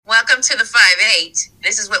5-8.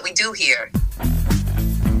 This is what we do here.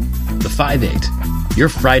 The 5-8, your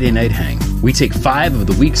Friday night hang. We take 5 of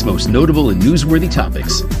the week's most notable and newsworthy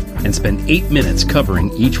topics and spend 8 minutes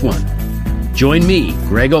covering each one. Join me,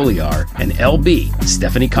 Greg Oliar, and LB,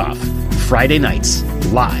 Stephanie Koff, Friday nights,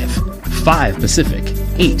 live, 5 Pacific,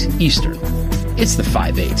 8 Eastern. It's the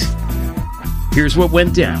 5-8. Here's what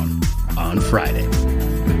went down on Friday.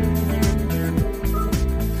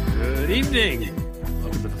 Good evening.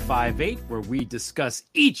 Welcome to the 5-8, where we discuss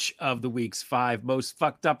each of the week's 5 most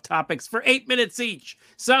fucked up topics for 8 minutes each.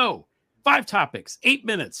 So, 5 topics, 8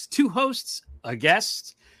 minutes, 2 hosts, a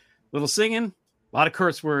guest, little singing, a lot of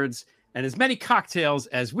curse words, and as many cocktails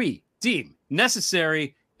as we deem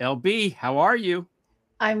necessary. LB, how are you?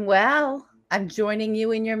 I'm well. I'm joining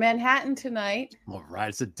you in your Manhattan tonight. All right.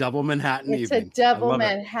 It's a double Manhattan evening. It's a double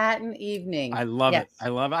Manhattan evening. I love it. I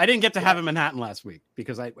love it. I didn't get to have a Manhattan last week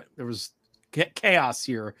because there was chaos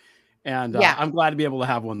here. And I'm glad to be able to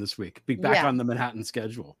have one this week. Be back on the Manhattan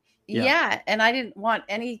schedule. Yeah. And I didn't want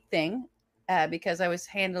anything because I was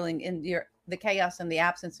handling the chaos in the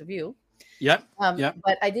absence of you. Yep.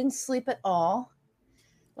 But I didn't sleep at all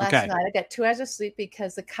last night. I got 2 hours of sleep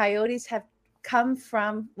because the Coyotes have come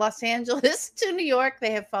from Los Angeles to New York.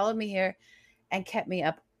 They have followed me here and kept me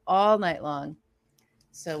up all night long.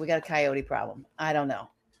 So we got a coyote problem. I don't know.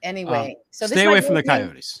 Anyway, so stay away from the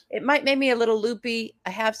Coyotes. It might make me a little loopy. I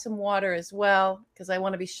have some water as well because I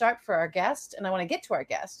want to be sharp for our guest and I want to get to our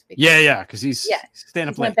guest. Because he's staying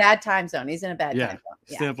up late. He's in a bad time zone. He's in a bad time zone.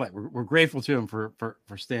 Staying up late. We're grateful to him for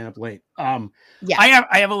staying up late. I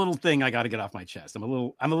have a little thing I got to get off my chest. I'm a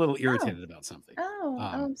little irritated about something.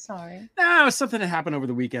 I'm sorry. No, it's something that happened over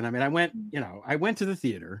the weekend. I mean, I went to the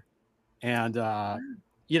theater, and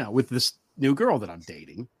with this new girl that I'm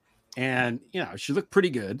dating. And, she looked pretty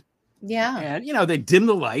good. Yeah. And, they dim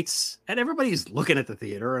the lights and everybody's looking at the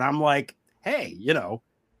theater. And I'm like, hey,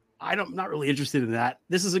 I'm not really interested in that.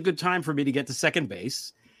 This is a good time for me to get to second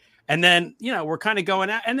base. And then, we're kind of going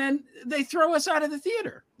out and then they throw us out of the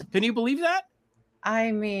theater. Can you believe that?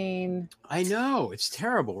 I mean, I know it's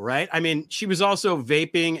terrible, right? I mean, she was also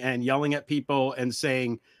vaping and yelling at people and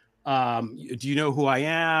saying, do you know who I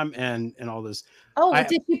am? And all this.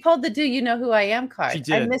 Did she pull the "Do you know who I am" card? She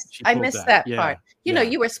did. I missed that part.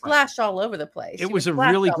 You were splashed all over the place. It was a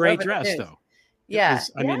really great dress, though. Yeah.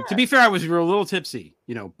 I mean, to be fair, we were a little tipsy,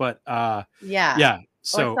 but yeah.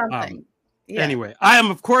 So anyway, I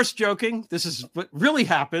am of course joking. This is what really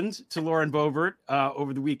happened to Lauren Boebert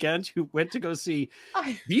over the weekend, who went to go see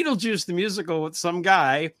Beetlejuice the musical with some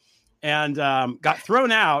guy and got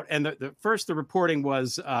thrown out. And the reporting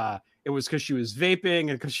was it was because she was vaping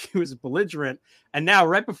and because she was belligerent. And now,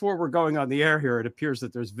 right before we're going on the air here, it appears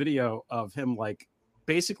that there's video of him, like,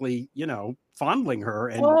 basically, fondling her.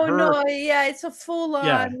 And it's a full on.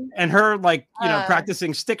 Yeah, and her, like,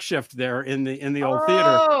 practicing stick shift there in the old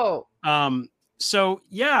theater. So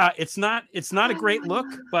yeah, it's not a great look.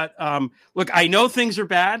 But look, I know things are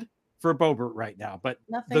bad for Boebert right now, but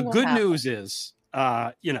the good news is,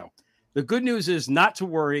 the good news is not to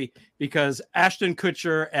worry because Ashton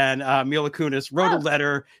Kutcher and Mila Kunis wrote a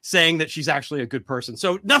letter saying that she's actually a good person.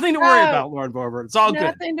 So nothing to worry about, Lauren Boebert. It's all good.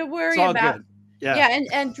 Nothing to worry about. Good. Yeah.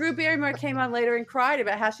 And Drew Barrymore came on later and cried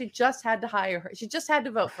about how she just had to hire her. She just had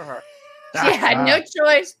to vote for her. She had no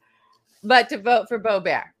choice but to vote for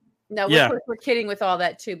Boebert. No, we're kidding with all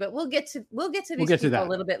that too, but we'll get to these people a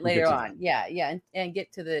little bit later on. Yeah, and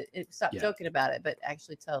get to stop joking about it, but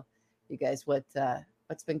actually tell you guys what's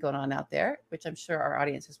been going on out there, which I'm sure our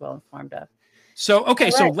audience is well informed of. So,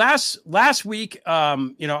 so last week,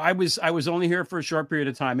 I was only here for a short period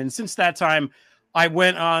of time. And since that time, I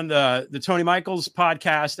went on the Tony Michaels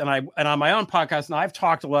podcast and on my own podcast. And I've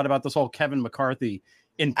talked a lot about this whole Kevin McCarthy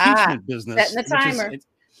impeachment business. Setting the timer.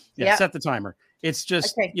 Set the timer. It's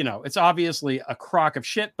just, it's obviously a crock of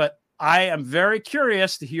shit, but I am very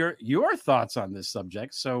curious to hear your thoughts on this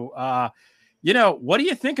subject. So, what do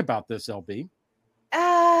you think about this, LB?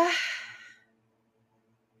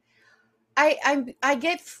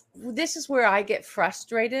 This is where I get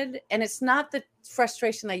frustrated, and it's not the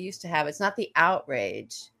frustration I used to have. It's not the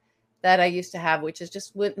outrage that I used to have, which is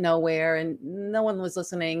just went nowhere and no one was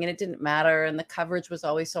listening and it didn't matter. And the coverage was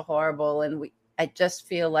always so horrible. And I just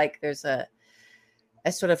feel like there's a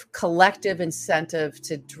sort of collective incentive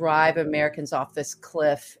to drive Americans off this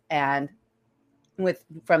cliff. And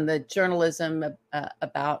from the journalism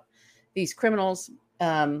about these criminals,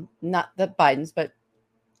 not the Bidens, but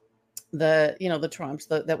the Trumps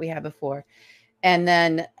that we had before, and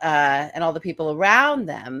then and all the people around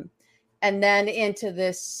them, and then into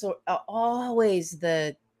this always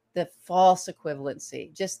the the false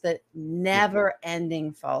equivalency, just the never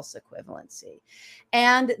ending false equivalency.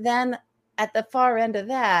 And then at the far end of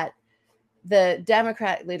that, the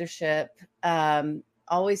Democrat leadership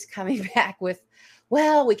always coming back with,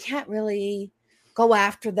 well, we can't really go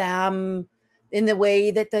after them in the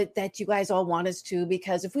way that you guys all want us to,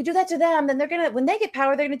 because if we do that to them, then they're going to, when they get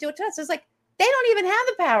power, they're going to do it to us. It's like, they don't even have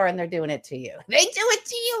the power and they're doing it to you. They do it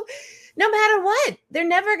to you no matter what. They're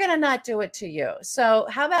never going to not do it to you. So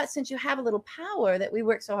how about, since you have a little power that we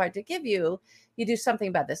work so hard to give you, you do something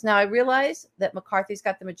about this. Now, I realize that McCarthy's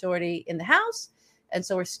got the majority in the House. And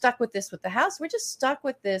so we're stuck with this with the House. We're just stuck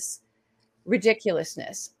with this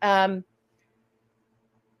ridiculousness.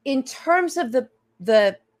 In terms of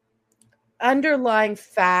the underlying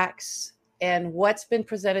facts and what's been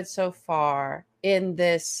presented so far in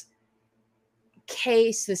this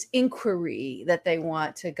case, this inquiry that they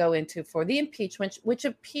want to go into for the impeachment, which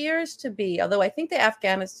appears to be, although I think the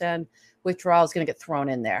Afghanistan withdrawal is going to get thrown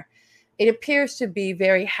in there, it appears to be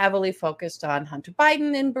very heavily focused on Hunter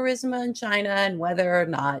Biden and Burisma in China and whether or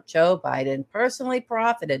not Joe Biden personally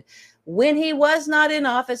profited when he was not in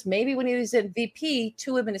office, maybe when he was in VP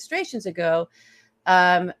 2 administrations ago,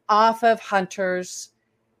 off of Hunter's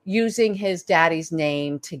using his daddy's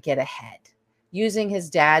name to get ahead, using his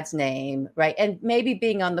dad's name, right? And maybe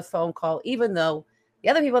being on the phone call, even though the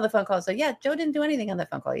other people on the phone call said, yeah, Joe didn't do anything on the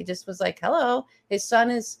phone call. He just was like, hello, his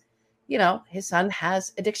son is, his son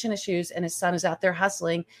has addiction issues and his son is out there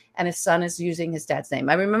hustling and his son is using his dad's name.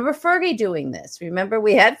 I remember Fergie doing this. Remember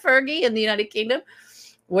we had Fergie in the United Kingdom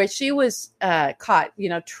where she was caught,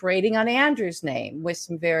 trading on Andrew's name with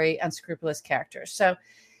some very unscrupulous characters. So,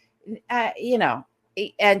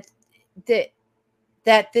 and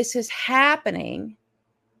that this is happening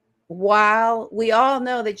while we all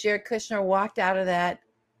know that Jared Kushner walked out of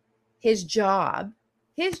his job,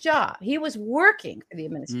 he was working for the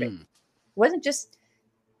administration. It wasn't just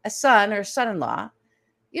a son or son-in-law.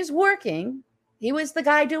 He was working. He was the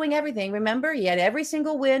guy doing everything. Remember, he had every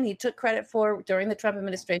single win he took credit for during the Trump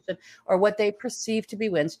administration, or what they perceived to be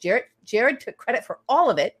wins. Jared took credit for all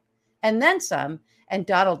of it and then some. And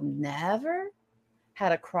Donald never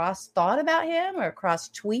had a cross thought about him or a cross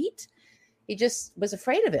tweet. He just was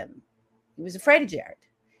afraid of him. He was afraid of Jared.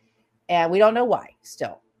 And we don't know why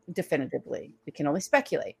still, definitively. We can only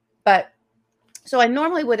speculate. But so I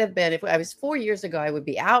normally would have been, if I was 4 years ago, I would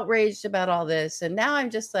be outraged about all this. And now I'm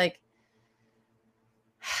just like,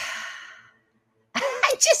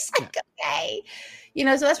 okay.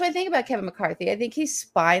 So that's what I think about Kevin McCarthy. I think he's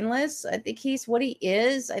spineless. I think he's what he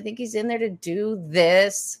is. I think he's in there to do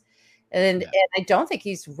this. And I don't think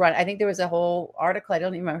he's run. I think there was a whole article. I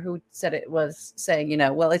don't even remember who said it was saying,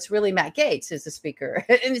 well, it's really Matt Gaetz is the speaker.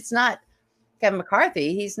 And it's not Kevin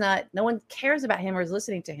McCarthy. He's not, no one cares about him or is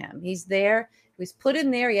listening to him. He's there. He was put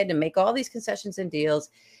in there. He had to make all these concessions and deals.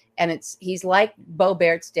 And he's like Bo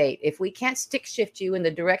Barrett's date. If we can't stick shift you in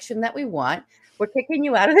the direction that we want, we're kicking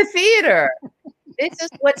you out of the theater. This is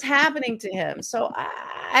what's happening to him. So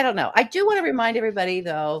I don't know. I do want to remind everybody,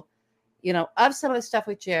 though, of some of the stuff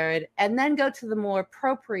with Jared, and then go to the more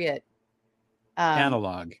appropriate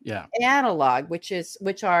analog,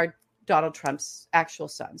 which are Donald Trump's actual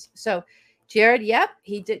sons. So Jared, he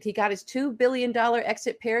got his $2 billion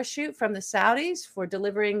exit parachute from the Saudis for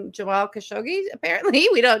delivering Jamal Khashoggi. Apparently,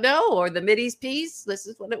 we don't know, or the Mideast peace. This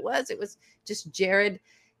is what it was. It was just Jared,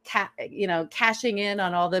 cashing in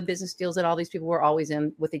on all the business deals that all these people were always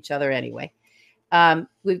in with each other anyway.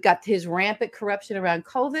 We've got his rampant corruption around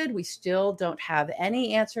COVID. We still don't have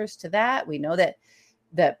any answers to that. We know that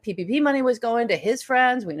the PPP money was going to his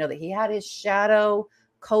friends. We know that he had his shadow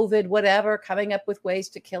COVID, whatever, coming up with ways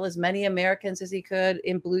to kill as many Americans as he could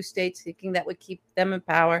in blue states, thinking that would keep them in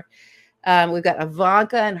power. We've got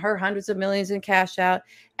Ivanka and her hundreds of millions in cash out.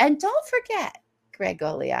 And don't forget, Greg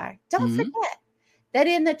Goliar, don't forget that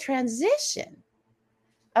in the transition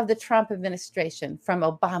of the Trump administration from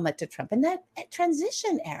Obama to Trump, in that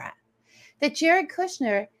transition era, that Jared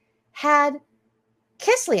Kushner had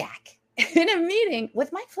Kislyak in a meeting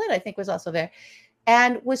with Mike Flynn, I think was also there,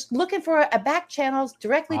 and was looking for a back channels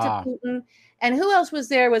directly to Putin. And who else was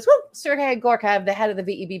there was Sergei Gorkov, the head of the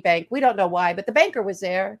VEB bank. We don't know why, but the banker was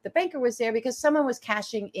there. The banker was there because someone was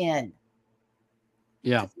cashing in.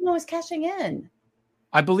 Yeah. Someone was cashing in.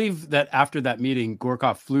 I believe that after that meeting,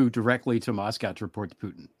 Gorkov flew directly to Moscow to report to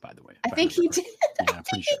Putin, by the way. I think he did. Yeah, I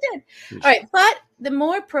think he did. All right. But the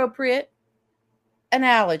more appropriate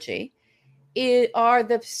analogy are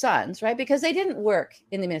the sons, right? Because they didn't work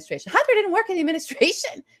in the administration. Hunter didn't work in the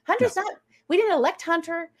administration. Hunter's not, we didn't elect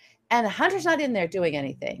Hunter, and Hunter's not in there doing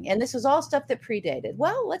anything. And this was all stuff that predated.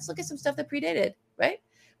 Well, let's look at some stuff that predated, right?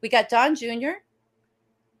 We got Don Jr.,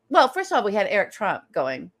 Well, first of all, we had Eric Trump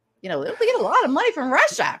going, we get a lot of money from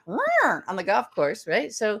Russia on the golf course,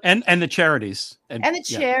 right? So and the charities and the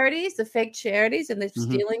charities, the fake charities, and the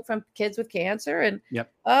stealing from kids with cancer, and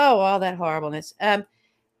all that horribleness.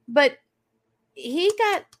 But he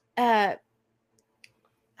got I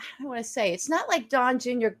don't want to say, it's not like Don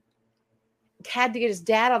Jr. had to get his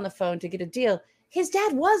dad on the phone to get a deal. His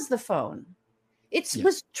dad was the phone. It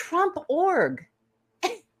was Trump org.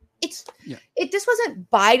 This wasn't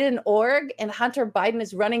Biden org, and Hunter Biden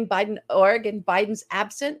is running Biden org, and Biden's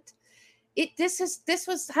absent. This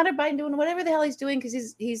was Hunter Biden doing whatever the hell he's doing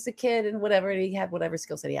because he's the kid and whatever, and he had whatever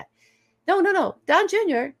skill set he had. No. Don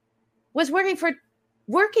Jr. was working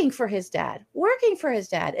for his dad,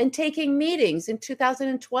 and taking meetings in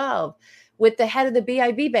 2012 with the head of the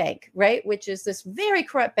BIB bank, right, which is this very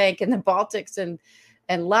corrupt bank in the Baltics and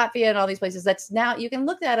Latvia and all these places. That's now, you can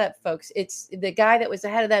look that up, folks. It's the guy that was the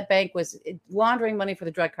head of that bank was laundering money for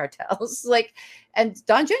the drug cartels. And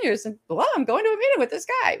Don Jr. said, well, I'm going to a meeting with this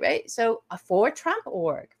guy, right? So for Trump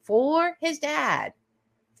org, for his dad.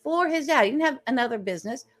 He didn't have another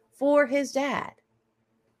business, for his dad.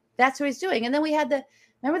 That's what he's doing. And then we had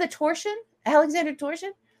remember the Torsion, Alexander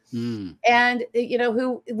Torsion? And,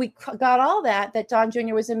 who we got all that Don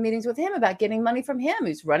Jr. was in meetings with him about getting money from him.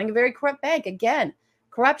 He's running a very corrupt bank. Again,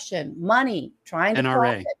 corruption, money, trying to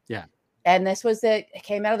NRA. Yeah. And this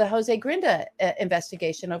came out of the Jose Grinda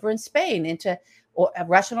investigation over in Spain into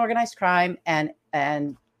Russian organized crime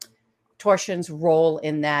and Torsion's role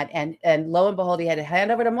in that. And lo and behold, he had to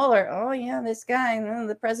hand over to Mueller. Oh yeah, this guy,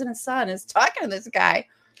 the president's son, is talking to this guy.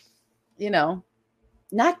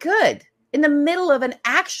 Not good. In the middle of an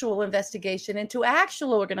actual investigation into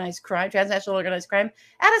actual organized crime, transnational organized crime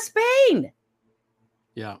out of Spain.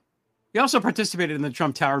 Yeah. He also participated in the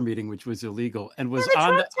Trump Tower meeting, which was illegal, and was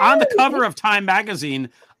on the cover of Time magazine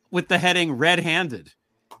with the heading "Red-Handed."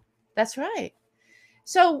 That's right.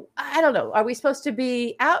 So I don't know. Are we supposed to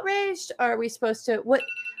be outraged? Or are we supposed to what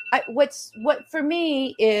for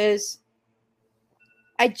me is,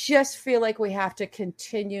 I just feel like we have to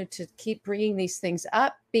continue to keep bringing these things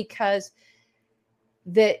up, because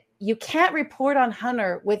that you can't report on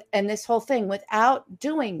Hunter and this whole thing without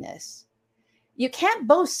doing this. You can't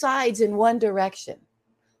both sides in one direction.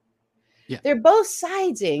 Yeah. They're both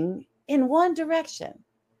siding in one direction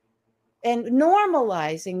and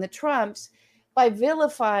normalizing the Trumps by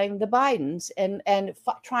vilifying the Bidens and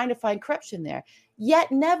trying to find corruption there,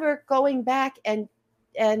 yet never going back and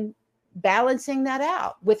balancing that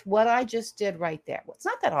out with what I just did right there. Well, it's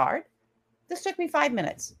not that hard. This took me 5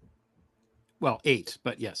 minutes. Well, 8,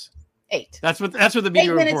 but yes. 8. That's what the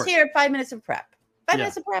media 8 minutes report. here, 5 minutes of prep. 5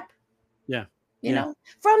 minutes of prep. Yeah. You know,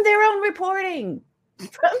 from their own reporting. I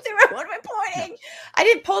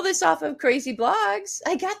didn't pull this off of crazy blogs.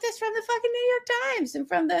 I got this from the fucking New York Times and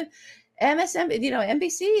from the MSM,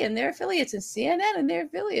 NBC and their affiliates, and CNN and their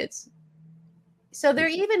affiliates. So they're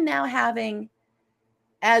even now having,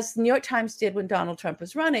 as the New York Times did when Donald Trump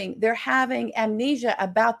was running, they're having amnesia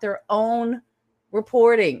about their own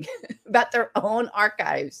reporting, about their own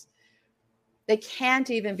archives. They can't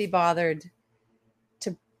even be bothered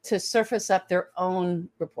to surface up their own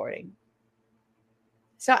reporting.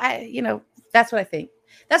 So that's what I think.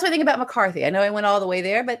 That's what I think about McCarthy. I know I went all the way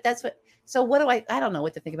there, but I don't know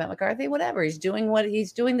what to think about McCarthy. Whatever. He's doing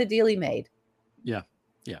the deal he made. Yeah.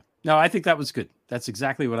 Yeah. No, I think that was good. That's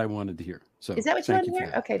exactly what I wanted to hear. So is that what you wanted to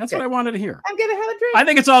hear? Okay. That's what I wanted to hear. I'm going to have a drink. I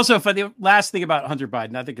think it's also, for the last thing about Hunter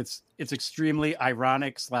Biden, I think it's extremely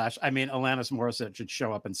ironic / Alanis Morissette should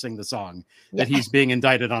show up and sing the song that he's being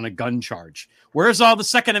indicted on a gun charge. Where's all the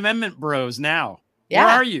Second Amendment bros now? Yeah.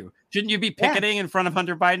 Where are you? Shouldn't you be picketing in front of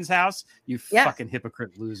Hunter Biden's house? You fucking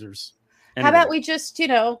hypocrite losers. Anyway. How about we just,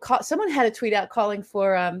 someone had a tweet out calling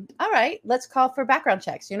for, all right, let's call for background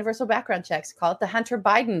checks, universal background checks. Call it the Hunter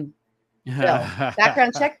Biden bill,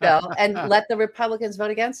 background check bill, and let the Republicans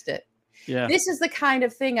vote against it. Yeah. This is the kind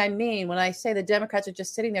of thing I mean when I say the Democrats are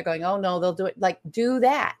just sitting there going, oh, no, they'll do it. Like, do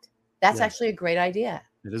that. That's actually a great idea.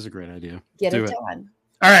 It is a great idea. Get it done.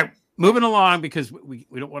 All right. Moving along, because we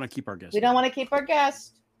don't want to keep our guests. We don't want to keep our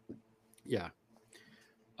guests. Yeah.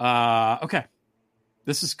 Okay.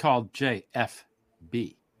 This is called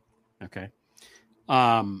JFB. Okay.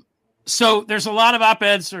 So there's a lot of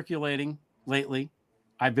op-eds circulating lately.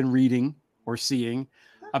 I've been reading or seeing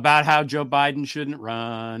about how Joe Biden shouldn't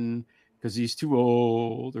run because he's too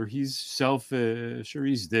old, or he's selfish, or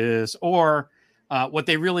he's this, or what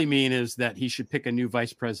they really mean is that he should pick a new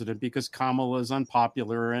vice president because Kamala is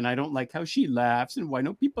unpopular and I don't like how she laughs and why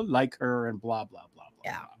don't people like her and blah, blah, blah,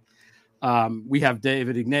 blah. Yeah. We have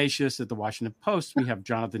David Ignatius at the Washington Post. We have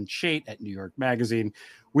Jonathan Chait at New York Magazine.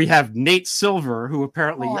 We have Nate Silver, who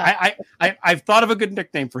apparently I've thought of a good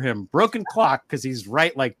nickname for him, Broken Clock, because he's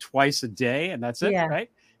right like twice a day, and that's it, right?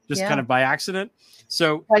 Just kind of by accident.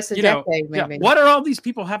 So twice a decade, maybe. What are all these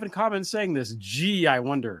people have in common saying this? Gee, I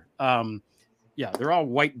wonder. They're all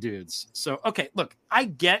white dudes. So okay, look, I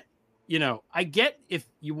get if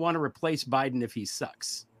you want to replace Biden if he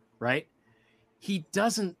sucks, right? He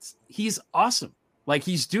doesn't. He's awesome. Like,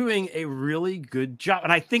 he's doing a really good job.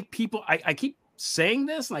 And I think people, I keep saying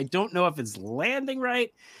this, and I don't know if it's landing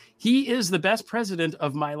right. He is the best president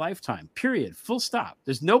of my lifetime, period. Full stop.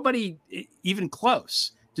 There's nobody even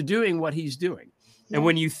close to doing what he's doing. Yeah. And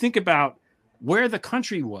when you think about where the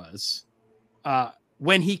country was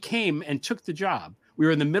when he came and took the job, we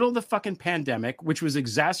were in the middle of the fucking pandemic, which was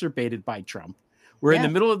exacerbated by Trump. We're in the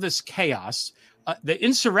middle of this chaos. The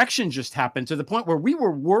insurrection just happened to the point where we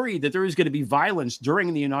were worried that there was going to be violence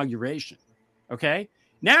during the inauguration. Okay.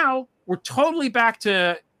 Now we're totally back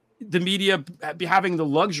to the media having the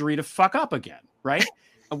luxury to fuck up again. Right.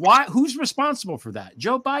 Why? Who's responsible for that?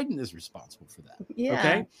 Joe Biden is responsible for that. Yeah.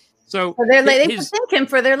 Okay. So they thank him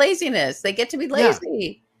for their laziness. They get to be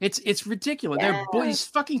lazy. It's ridiculous. These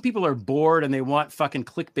fucking people are bored and they want fucking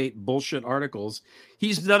clickbait bullshit articles.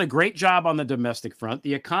 He's done a great job on the domestic front.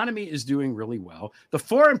 The economy is doing really well. The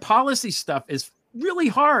foreign policy stuff is really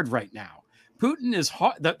hard right now. Putin is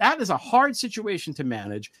hard. That is a hard situation to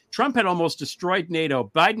manage. Trump had almost destroyed NATO.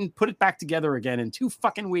 Biden put it back together again in 2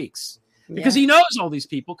 fucking weeks because he knows all these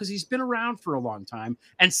people, because he's been around for a long time.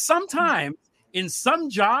 And sometimes in some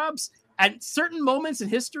jobs, at certain moments in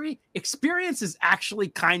history, experience is actually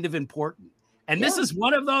kind of important. And this is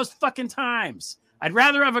one of those fucking times. I'd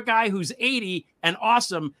rather have a guy who's 80 and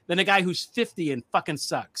awesome than a guy who's 50 and fucking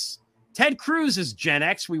sucks. Ted Cruz is Gen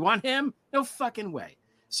X. We want him? No fucking way.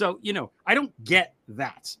 So, I don't get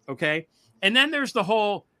that. Okay. And then there's the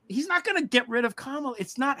whole, he's not going to get rid of Kamala.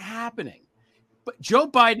 It's not happening. But Joe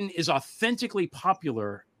Biden is authentically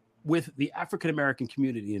popular with the African-American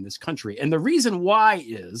community in this country. And the reason why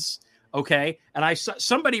is, okay, and I saw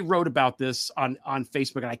somebody wrote about this on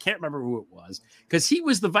Facebook, and I can't remember who it was, because he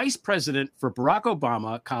was the vice president for Barack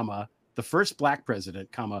Obama, the first black president,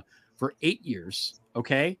 for 8 years.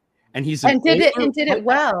 Okay, and he's did it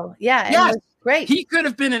well. Yeah, and it was great. He could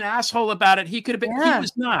have been an asshole about it. He could have been. Yeah. He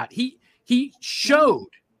was not. He showed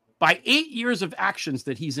by 8 years of actions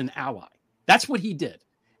that he's an ally. That's what he did,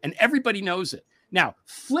 and everybody knows it. Now,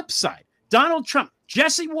 flip side, Donald Trump.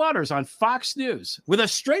 Jesse Waters on Fox News with a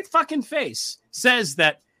straight fucking face says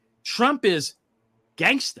that Trump is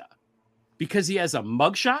gangsta because he has a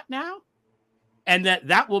mugshot now, and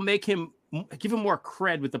that will make him, give him more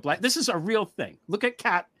cred with the black. This is a real thing. Look at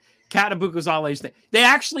Kat Abu-Ghazaleh's thing. They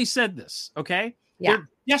actually said this. Okay. Yeah. They're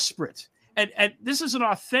desperate. And this is an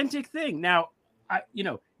authentic thing. Now,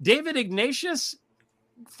 David Ignatius,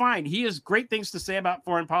 fine. He has great things to say about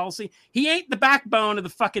foreign policy. He ain't the backbone of the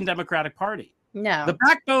fucking Democratic Party. No, the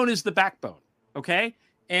backbone is the backbone. Okay.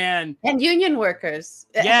 And union workers.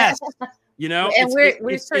 Yes. And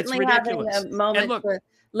we're certainly having a moment. Look,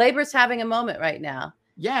 labor's having a moment right now.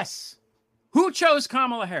 Yes. Who chose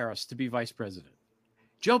Kamala Harris to be vice president?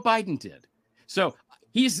 Joe Biden did. So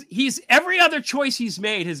he's every other choice he's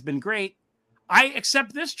made has been great. I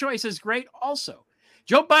accept this choice as great also.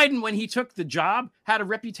 Joe Biden, when he took the job, had a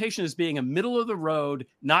reputation as being a middle of the road,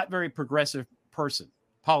 not very progressive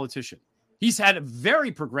politician. He's had a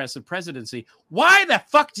very progressive presidency. Why the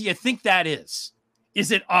fuck do you think that is? Is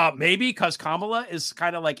it maybe because Kamala is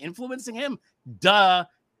kind of like influencing him? Duh.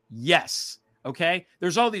 Yes. Okay.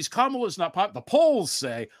 There's all these Kamala's not popular. The polls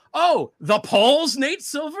say, oh, the polls, Nate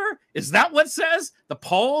Silver? Is that what says? The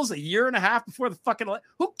polls a year and a half before the fucking election?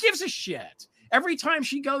 Who gives a shit? Every time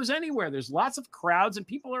she goes anywhere, there's lots of crowds and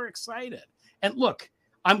people are excited. And look,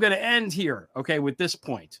 I'm going to end here, okay, with this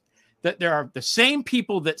point. That there are the same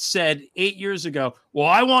people that said 8 years ago, well,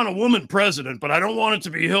 I want a woman president, but I don't want it to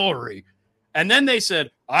be Hillary. And then they said,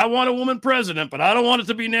 I want a woman president, but I don't want it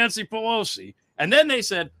to be Nancy Pelosi. And then they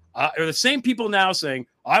said, are the same people now saying,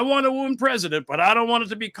 I want a woman president, but I don't want it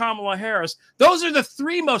to be Kamala Harris. Those are the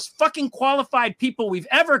 3 most fucking qualified people we've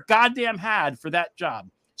ever goddamn had for that job.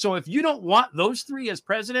 So if you don't want those 3 as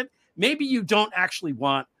president, maybe you don't actually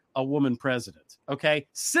want a woman president. Okay.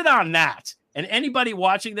 Sit on that. And anybody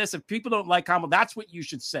watching this, if people don't like Kamala, that's what you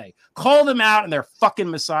should say. Call them out and their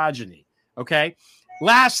fucking misogyny. Okay.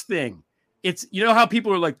 Last thing. It's, how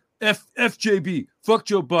people are like, FJB, fuck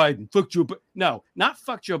Joe Biden, fuck Joe Biden. No, not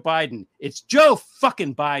fuck Joe Biden. It's Joe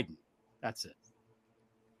fucking Biden. That's it.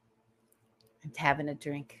 I'm having a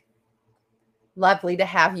drink. Lovely to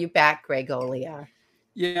have you back, Greg Olia.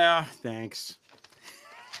 Yeah, thanks.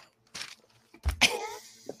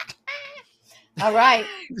 All right.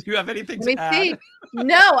 Do you have anything Let me to add? see.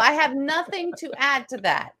 No, I have nothing to add to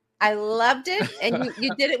that. I loved it, and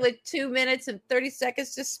you did it with 2 minutes and 30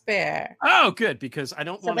 seconds to spare. Oh, good, because I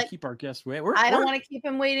don't want to keep our guests waiting. I don't want to keep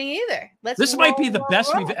him waiting either. This might be the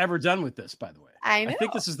best we've ever done with this, by the way. I know. I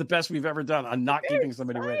think this is the best we've ever done on not keeping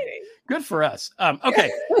somebody waiting. Good for us.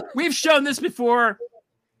 Okay, we've shown this before.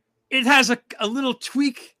 It has a little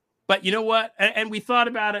tweak, but you know what? And we thought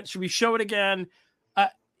about it. Should we show it again?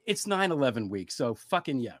 It's 9/11 week, so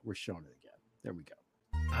fucking yeah, we're showing it again. There we go.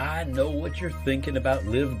 I know what you're thinking about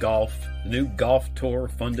Live Golf, the new golf tour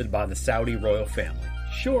funded by the Saudi royal family.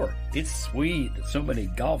 Sure, it's sweet that so many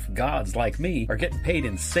golf gods like me are getting paid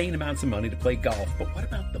insane amounts of money to play golf, but what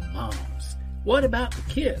about the moms? What about the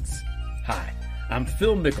kids? Hi, I'm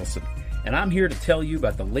Phil Mickelson, and I'm here to tell you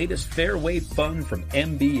about the latest fairway fun from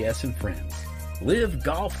MBS and Friends. Live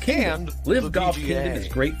Golf Kingdom. Live Golf Kingdom is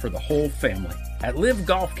great for the whole family. At Live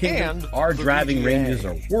Golf Kingdom, our driving ranges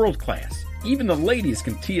are world class. Even the ladies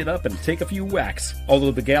can tee it up and take a few whacks, although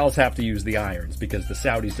the gals have to use the irons because the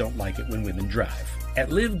Saudis don't like it when women drive. At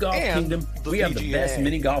Live Golf Kingdom, we have the best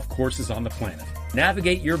mini golf courses on the planet.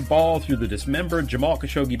 Navigate your ball through the dismembered Jamal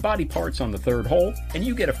Khashoggi body parts on the third hole, and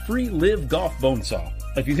you get a free Live Golf bone saw.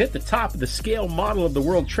 If you hit the top of the scale model of the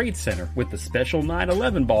World Trade Center with the special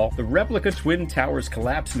 9/11 ball, the replica Twin Towers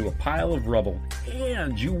collapse into a pile of rubble,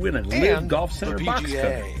 and you win a Live Golf Center box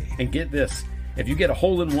cover. And get this, if you get a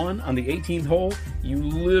hole-in-one on the 18th hole, you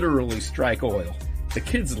literally strike oil. The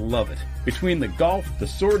kids love it. Between the golf, the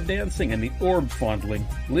sword dancing, and the orb fondling,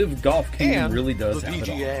 Live Golf Kingdom really does have it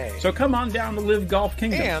all. So come on down to Live Golf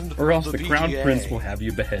Kingdom, or else the Crown Prince will have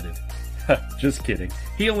you beheaded. Just kidding.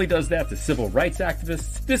 He only does that to civil rights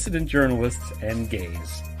activists, dissident journalists, and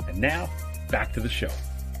gays. And now, back to the show.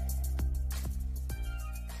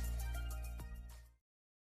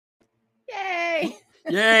 Yay!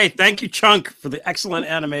 Yay! Thank you, Chunk, for the excellent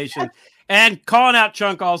animation, and calling out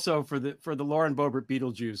Chunk also for the Lauren Boebert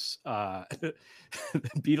Beetlejuice,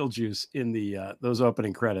 Beetlejuice in the those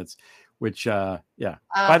opening credits. Which, by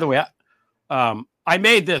the way, I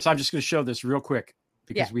made this. I'm just going to show this real quick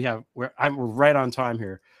because we're right on time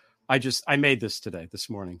here. I made this this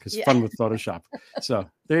morning because fun with Photoshop. So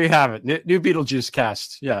there you have it. New Beetlejuice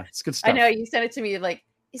cast. Yeah, it's good stuff. I know you sent it to me like.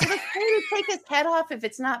 Is it okay to take his head off if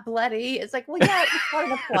it's not bloody? It's like, well, yeah, it's part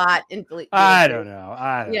of the plot. I don't know.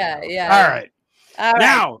 Yeah. All right.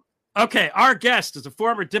 Now, okay, our guest is a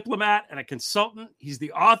former diplomat and a consultant. He's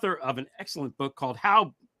the author of an excellent book called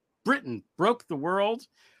How Britain Broke the World.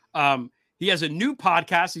 He has a new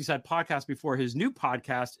podcast. He's had podcasts before. His new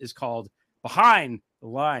podcast is called Behind the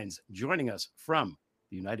Lines. Joining us from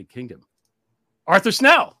the United Kingdom, Arthur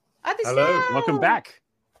Snell. Hello. Welcome back.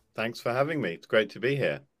 Thanks for having me. It's great to be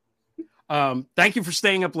here. Thank you for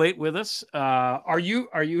staying up late with us. Are you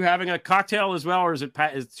having a cocktail as well, or is it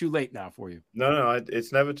too late now for you? No,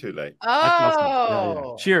 it's never too late.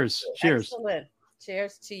 Oh, yeah. Cheers. Excellent.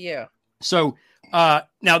 Cheers to you. So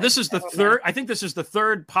now this is the third. I think this is the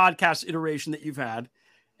third podcast iteration that you've had,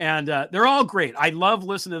 and they're all great. I love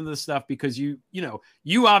listening to this stuff because you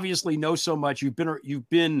obviously know so much. You've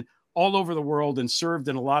been all over the world and served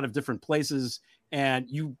in a lot of different places, and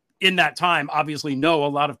you in that time obviously know a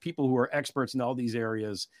lot of people who are experts in all these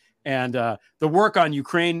areas. And the work on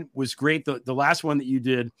Ukraine was great. The last one that you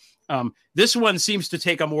did, this one seems to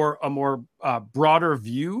take a more broader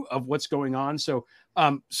view of what's going on. So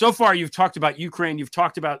so far you've talked about Ukraine, you've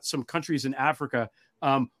talked about some countries in Africa.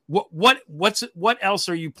 What else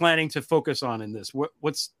are you planning to focus on in this? What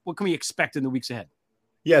can we expect in the weeks ahead?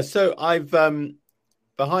 Yeah, so I've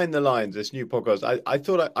Behind the Lines, this new podcast. I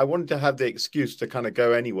thought I wanted to have the excuse to kind of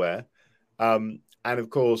go anywhere, and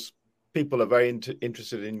of course, people are very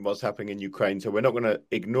interested in what's happening in Ukraine, so we're not going to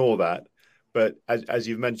ignore that. But as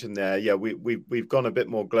you've mentioned there, yeah, we've gone a bit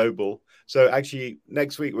more global. So actually,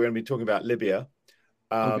 next week we're going to be talking about Libya.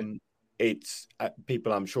 Okay. It's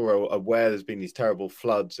people I'm sure are aware there's been these terrible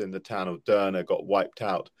floods in the town of Derna got wiped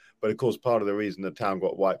out. But of course, part of the reason the town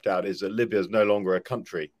got wiped out is that Libya is no longer a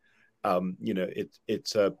country.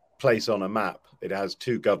 It's a place on a map. It has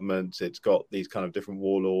two governments. It's got these kind of different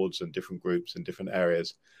warlords and different groups in different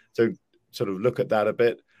areas. So sort of look at that a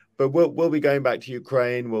bit. But we'll be going back to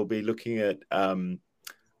Ukraine. We'll be looking at.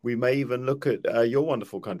 We may even look at your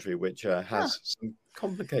wonderful country, which has some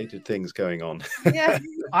complicated things going on. Yeah,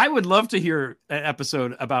 I would love to hear an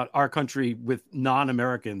episode about our country with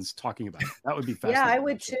non-Americans talking about it. That would be fascinating. Yeah, I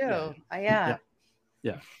would too.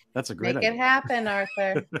 Yeah. That's a great idea. Make it happen,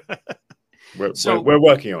 Arthur. We're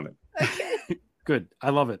working on it. Okay. Good. I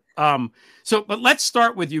love it. But let's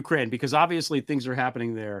start with Ukraine, because obviously things are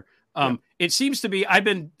happening there. It seems to be, I've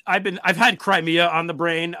had Crimea on the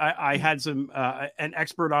brain. I had an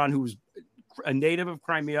expert on who's a native of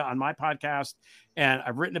Crimea on my podcast, and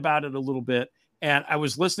I've written about it a little bit. And I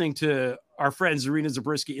was listening to our friend Zarina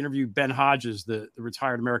Zabriskie interview Ben Hodges, the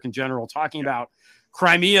retired American general, talking about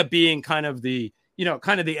Crimea being kind of the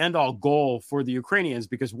end all goal for the Ukrainians,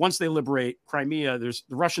 because once they liberate Crimea, the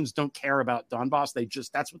Russians don't care about Donbass.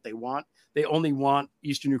 That's what they want. They only want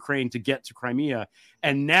Eastern Ukraine to get to Crimea.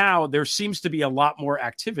 And now there seems to be a lot more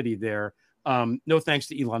activity there. No thanks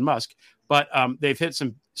to Elon Musk, but they've hit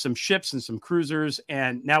some ships and some cruisers.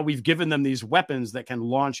 And now we've given them these weapons that can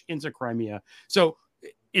launch into Crimea. So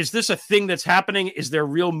is this a thing that's happening? Is there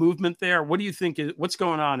real movement there? What do you think what's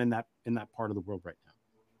going on in that part of the world right now?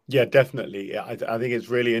 Yeah, definitely. I think it's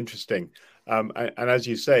really interesting. And as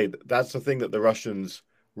you say, that's the thing that the Russians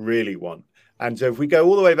really want. And so if we go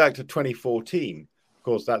all the way back to 2014, of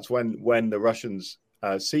course, that's when the Russians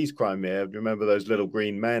seized Crimea. Remember those little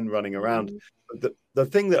green men running around? The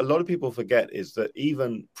thing that a lot of people forget is that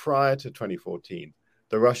even prior to 2014,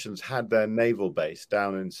 the Russians had their naval base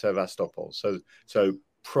down in Sevastopol. So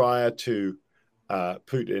prior to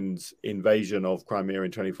Putin's invasion of Crimea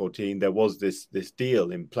in 2014, there was this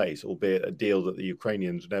deal in place, albeit a deal that the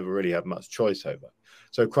Ukrainians never really had much choice over.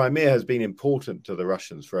 So Crimea has been important to the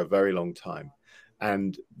Russians for a very long time.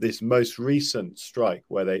 And this most recent strike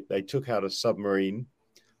where they took out a submarine,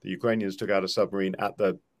 the Ukrainians took out a submarine at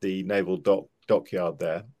the naval dockyard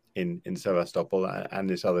there in Sevastopol, and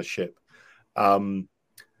this other ship.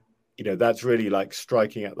 That's really like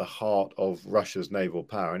striking at the heart of Russia's naval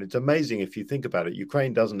power. And it's amazing if you think about it.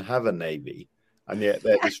 Ukraine doesn't have a navy, and yet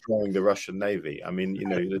they're destroying the Russian navy. I mean,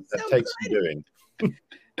 that takes some doing.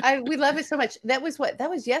 We love it so much. That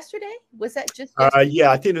was yesterday? Was that just yesterday?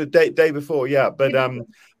 Yeah, I think it was the day before. Yeah,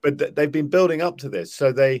 but they've been building up to this.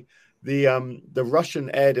 So the Russian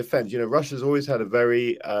air defense, Russia's always had a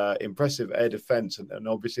very impressive air defense, and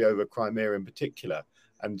obviously over Crimea in particular.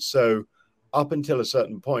 And so up until a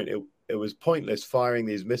certain point, it was pointless firing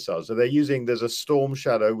these missiles. So there's a Storm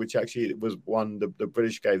Shadow, which actually was one the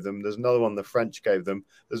British gave them. There's another one the French gave them.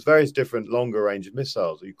 There's various different longer range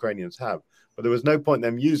missiles the Ukrainians have, but there was no point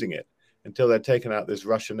in them using it until they'd taken out this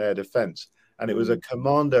Russian air defense. And it was a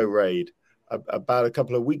commando raid about a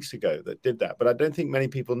couple of weeks ago that did that. But I don't think many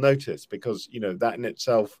people noticed, because, that in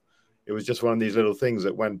itself, it was just one of these little things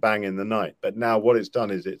that went bang in the night. But now what it's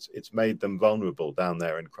done is it's made them vulnerable down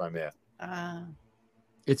there in Crimea.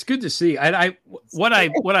 It's good to see. What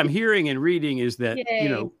I'm hearing and reading is that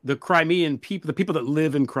the Crimean people, the people that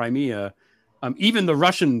live in Crimea, even the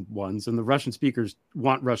Russian ones and the Russian speakers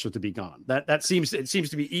want Russia to be gone. It seems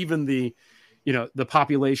to be even the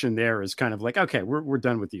population there is kind of like, okay, we're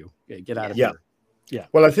done with you. Get out of here. Yeah.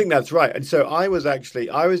 Well, I think that's right. And so I was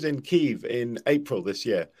in Kyiv in April this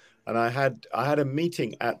year, and I had a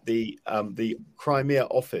meeting at the Crimea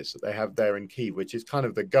office that they have there in Kyiv, which is kind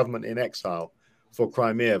of the government in exile for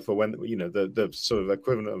Crimea, for when the sort of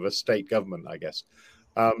equivalent of a state government, I guess.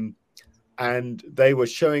 And they were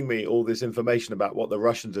showing me all this information about what the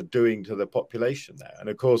Russians are doing to the population there. And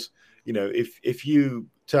of course, if you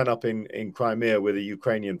turn up in Crimea with a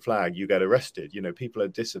Ukrainian flag, you get arrested. People are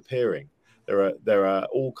disappearing. There are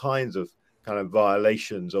all kinds of kind of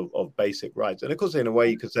violations of basic rights. And of course, in a way,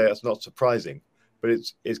 you could say that's not surprising, but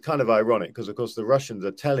it's kind of ironic, because of course the Russians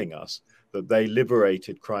are telling us that they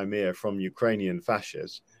liberated Crimea from Ukrainian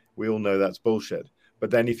fascists. We all know that's bullshit. But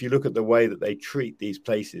then if you look at the way that they treat these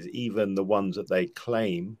places, even the ones that they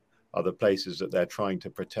claim are the places that they're trying to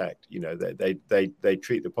protect, they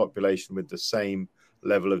treat the population with the same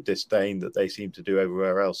level of disdain that they seem to do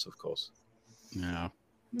everywhere else, of course. Yeah.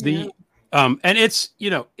 And it's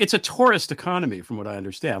a tourist economy, from what I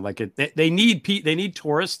understand. Like they need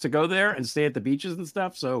tourists to go there and stay at the beaches and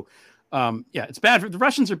stuff. So it's bad the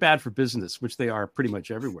Russians are bad for business, which they are pretty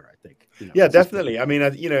much everywhere, I think. Yeah, definitely. I mean,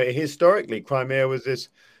 historically, Crimea was this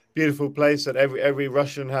beautiful place that every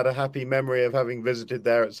Russian had a happy memory of having visited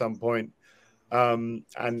there at some point. In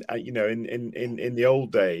the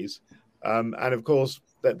old days, and of course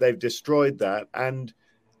that they've destroyed that, and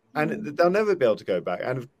they'll never be able to go back.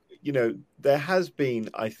 And there has been,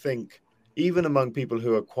 I think, even among people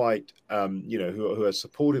who are quite, who are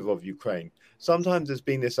supportive of Ukraine, sometimes there's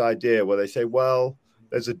been this idea where they say, well,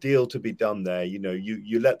 there's a deal to be done there.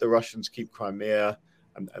 You let the Russians keep Crimea,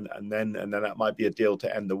 and then that might be a deal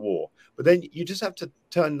to end the war. But then you just have to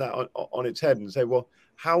turn that on its head and say, well,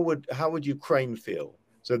 how would Ukraine feel?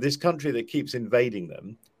 So this country that keeps invading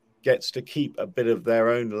them gets to keep a bit of their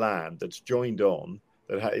own land that's joined on,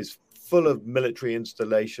 that is full of military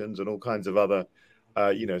installations and all kinds of other,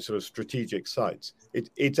 sort of strategic sites.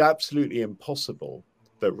 It's absolutely impossible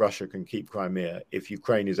that Russia can keep Crimea if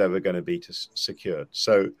Ukraine is ever going to be secured.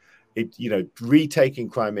 So, retaking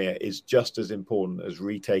Crimea is just as important as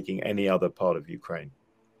retaking any other part of Ukraine.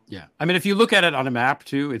 Yeah. I mean, if you look at it on a map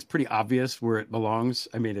too, it's pretty obvious where it belongs.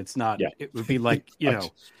 I mean, it's not, it would be like,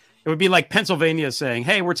 it would be like Pennsylvania saying,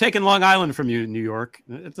 hey, we're taking Long Island from you, New York.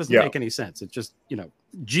 It doesn't make any sense. It just,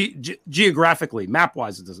 geographically, map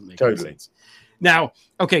wise, it doesn't make any sense. Now,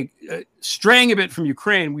 okay, straying a bit from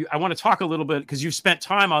Ukraine, I want to talk a little bit because you've spent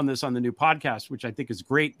time on this on the new podcast, which I think is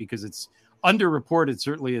great because it's underreported,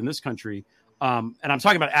 certainly in this country. And I'm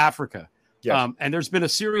talking about Africa. Yes. And there's been a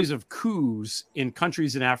series of coups in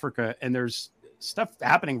countries in Africa, and there's stuff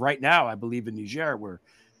happening right now, I believe, in Niger, where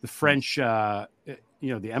the French, the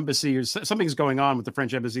embassy, or something's going on with the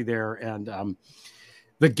French embassy there. And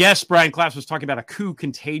the guest, Brian Class, was talking about a coup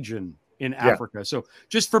contagion in Africa. So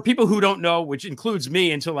just for people who don't know, which includes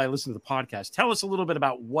me until I listen to the podcast, tell us a little bit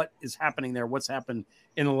about what is happening there, what's happened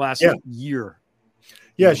in the last year.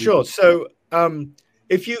 Yeah, sure. So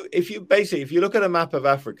if you look at a map of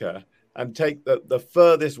Africa and take the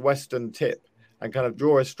furthest western tip and kind of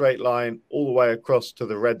draw a straight line all the way across to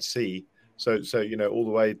the Red Sea, so all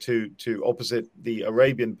the way to opposite the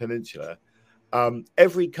Arabian Peninsula,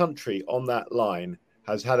 every country on that line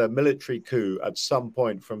has had a military coup at some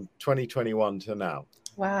point from 2021 to now.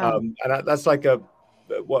 Wow. And that's like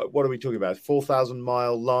what are we talking about?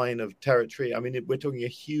 4,000-mile line of territory. I mean, we're talking a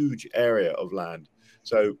huge area of land.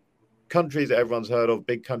 So countries that everyone's heard of,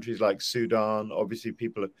 big countries like Sudan. Obviously,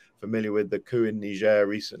 people are familiar with the coup in Niger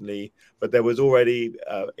recently, but there was already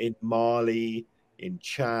in Mali, in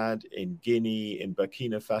Chad, in Guinea, in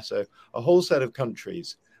Burkina Faso, a whole set of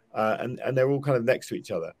countries, and they're all kind of next to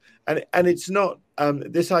each other. And it's not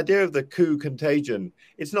this idea of the coup contagion.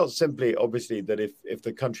 It's not simply, obviously, that if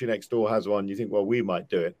the country next door has one, you think, well, we might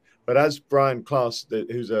do it. But as Brian Class,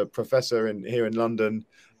 who's a professor here in London,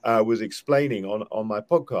 was explaining on my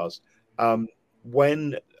podcast,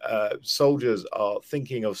 when soldiers are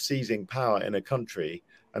thinking of seizing power in a country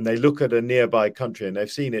and they look at a nearby country and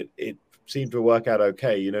they've seen it seemed to work out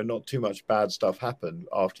okay, not too much bad stuff happened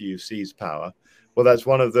after you've seized power. Well, that's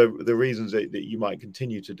one of the reasons that you might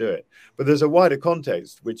continue to do it. But there's a wider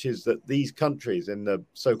context, which is that these countries in the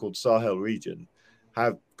so-called Sahel region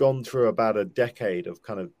have gone through about a decade of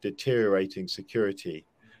kind of deteriorating security.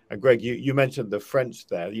 And Greg, you mentioned the French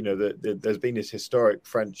there. There's been this historic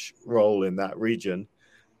French role in that region,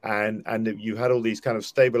 and you had all these kind of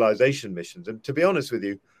stabilization missions. And to be honest with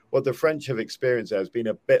you, what the French have experienced there has been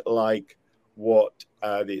a bit like what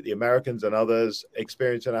the Americans and others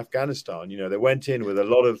experienced in Afghanistan. They went in with a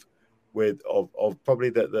lot of probably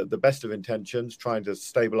the best of intentions, trying to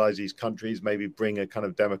stabilize these countries, maybe bring a kind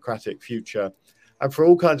of democratic future. And for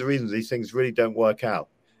all kinds of reasons, these things really don't work out,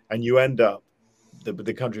 and you end up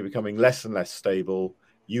the country becoming less and less stable.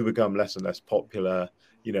 You become less and less popular,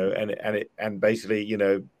 and basically,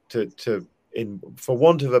 for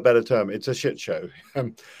want of a better term, it's a shit show.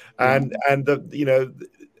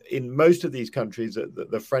 In most of these countries,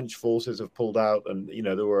 the French forces have pulled out, and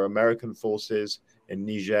there were American forces in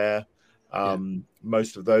Niger.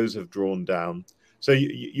 Most of those have drawn down. So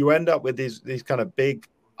you end up with these kind of big,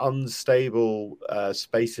 unstable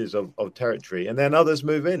spaces of territory, and then others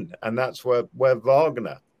move in, and that's where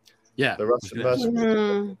Wagner, the Russian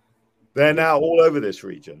mercenaries, they're now all over this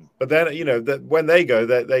region. But then when they go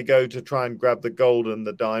to try and grab the gold and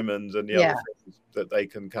the diamonds and the other things that they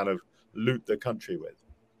can kind of loot the country with.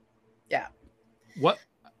 Yeah. What?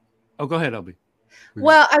 Oh, go ahead, Elby.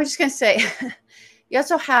 Well, I was just going to say, you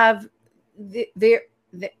also have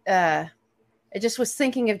I just was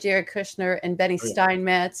thinking of Jared Kushner and Benny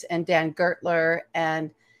Steinmetz and Dan Gertler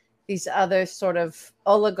and these other sort of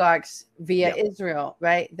oligarchs via Israel,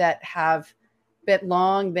 right, that have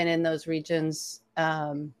long been in those regions,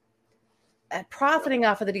 profiting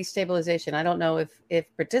off of the destabilization. I don't know if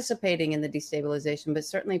participating in the destabilization, but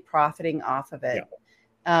certainly profiting off of it.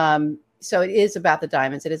 So it is about the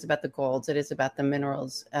diamonds. It is about the golds. It is about the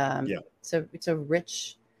minerals. So it's a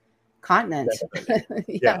rich continent.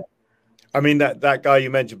 I mean, that guy you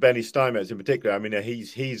mentioned, Benny Steinmetz in particular, I mean,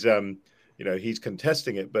 he's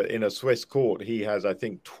contesting it, but in a Swiss court, he has, I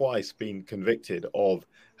think, twice been convicted of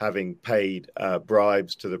having paid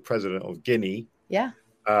bribes to the president of Guinea.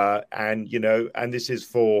 And this is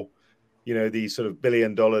for, these sort of $1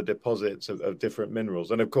 billion deposits of different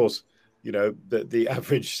minerals. And of course, the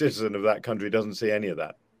average citizen of that country doesn't see any of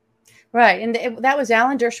that. Right. And that was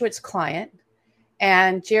Alan Dershowitz's client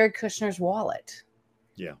and Jared Kushner's wallet.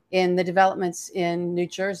 in the developments in New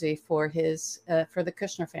Jersey for for the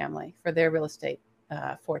Kushner family, for their real estate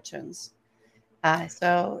fortunes.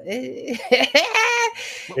 So it's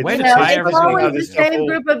always the same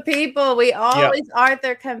group of people. We always,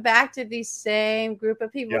 Arthur, come back to the same group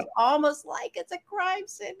of people. It's almost like it's a crime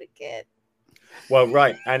syndicate. Well,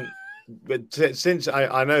 right. But since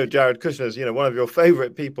I know Jared Kushner is, one of your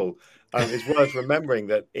favorite people, it's worth remembering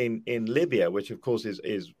that in Libya, which of course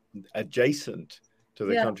is adjacent to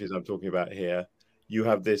the countries I'm talking about here, you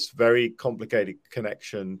have this very complicated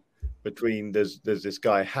connection between there's this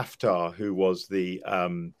guy Haftar, who was the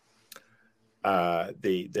kind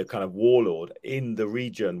of warlord in the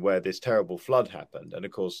region where this terrible flood happened, and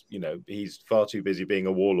of course he's far too busy being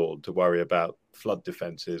a warlord to worry about flood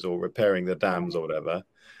defenses or repairing the dams or whatever.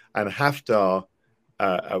 And Haftar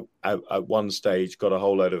at one stage got a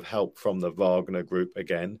whole load of help from the Wagner group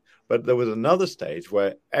again, but there was another stage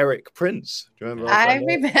where Eric Prince, do you remember? I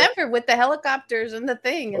remember with the helicopters and the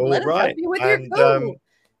thing, and let us help you with your coup.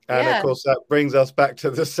 And of course, that brings us back to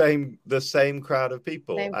the same crowd of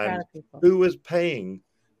people. Who was paying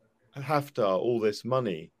Haftar all this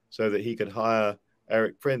money so that he could hire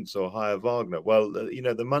Eric Prince or hire Wagner? Well,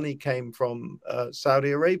 the money came from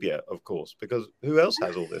Saudi Arabia, of course, because who else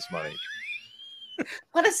has all this money?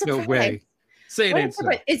 What a surprise. No way. Say it ain't so.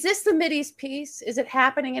 Is this the Mideast peace? Is it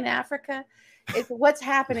happening in Africa? What's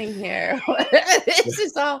happening here? This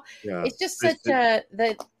is all. Yeah. It's just such the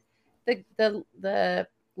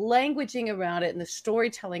languaging around it and the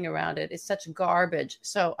storytelling around it is such garbage.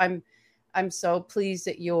 So I'm so pleased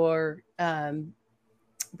that you're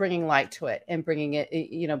bringing light to it and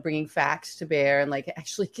bringing facts to bear and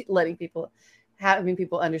actually having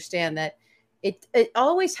people understand that it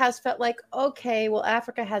always has felt like, okay, well,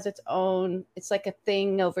 Africa has its own, it's like a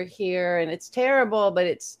thing over here and it's terrible, but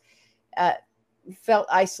it's felt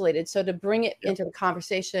isolated. So to bring it into the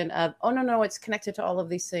conversation of, oh, no, it's connected to all of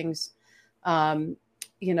these things, that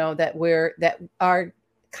are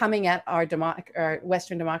coming at our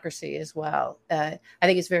Western democracy as well. I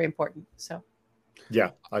think it's very important. So,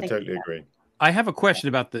 yeah, I totally agree. I have a question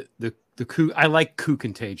about the coup. I like coup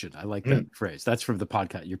contagion. I like that phrase. That's from your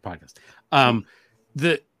podcast.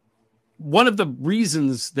 One of the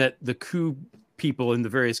reasons that the coup people in the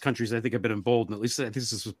various countries, I think, have been emboldened, at least I think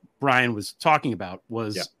this is what Brian was talking about,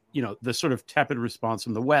 was the sort of tepid response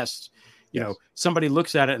from the West. Somebody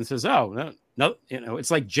looks at it and says, "Oh, no,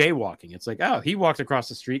 it's like jaywalking. It's like, oh, he walked across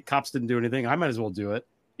the street. Cops didn't do anything. I might as well do it."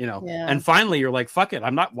 And finally you're like, fuck it.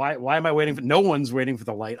 I'm not, why am I waiting no one's waiting for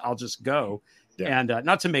the light. I'll just go. And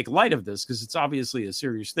not to make light of this, because it's obviously a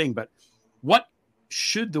serious thing, but what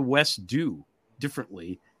should the West do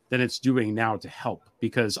differently than it's doing now to help?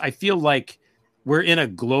 Because I feel like we're in a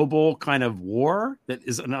global kind of war that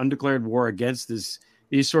is an undeclared war against these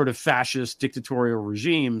sort of fascist dictatorial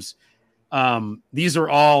regimes. These are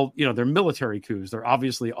all, they're military coups. They're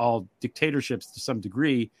obviously all dictatorships to some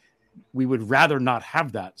degree. We would rather not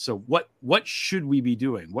have that. So what should we be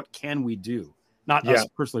doing? What can we do? Not us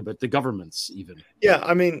personally, but the governments even. Yeah,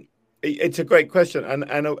 I mean, it's a great question.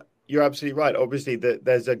 And you're absolutely right. Obviously,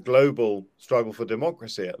 there's a global struggle for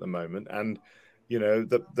democracy at the moment. And,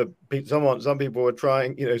 some people were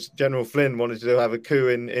trying, General Flynn wanted to have a coup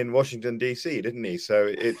in Washington, D.C., didn't he? So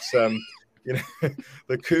it's...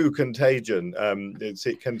 the coup contagion,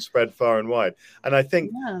 it can spread far and wide. And I think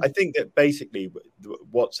that basically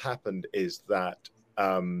what's happened is that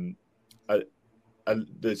the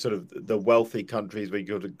sort of the wealthy countries, where you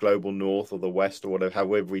go to global north or the West or whatever,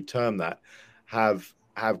 however we term that, have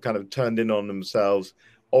kind of turned in on themselves.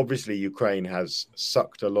 Obviously, Ukraine has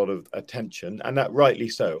sucked a lot of attention, and that rightly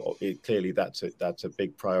so. Clearly, that's a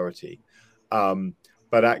big priority.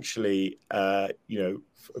 But actually,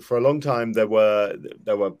 for a long time, there were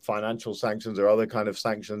financial sanctions or other kind of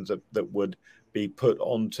sanctions that would be put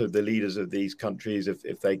onto the leaders of these countries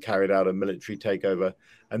if they carried out a military takeover.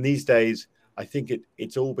 And these days, I think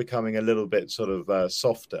it's all becoming a little bit sort of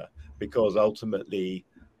softer, because ultimately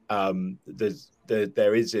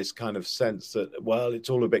there is this kind of sense that, well, it's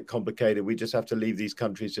all a bit complicated. We just have to leave these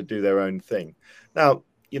countries to do their own thing. Now,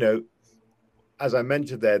 as I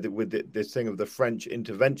mentioned there, with this thing of the French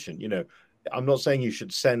intervention, I'm not saying you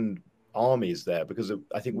should send armies there, because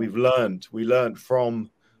I think we learned from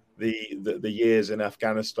the years in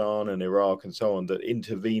Afghanistan and Iraq and so on that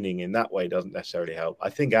intervening in that way doesn't necessarily help. I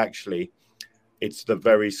think actually it's the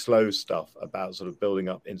very slow stuff about sort of building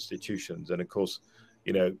up institutions. And of course,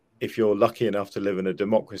 if you're lucky enough to live in a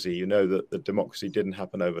democracy, that the democracy didn't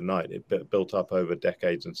happen overnight. It built up over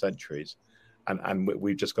decades and centuries. And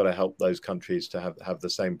we've just got to help those countries to have the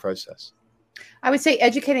same process. I would say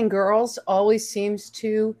educating girls always seems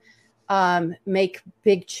to make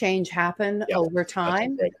big change happen over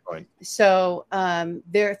time. That's a great point. So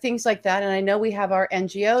there are things like that. And I know we have our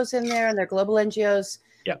NGOs in there, and they're global NGOs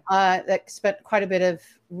that spent quite a bit of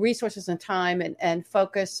resources and time and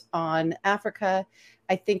focus on Africa.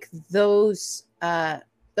 I think those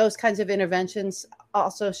kinds of interventions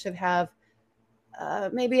also should have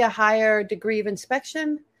maybe a higher degree of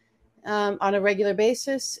inspection on a regular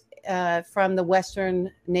basis from the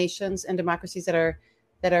Western nations and democracies that are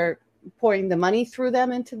pouring the money through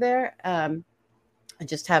them into there. And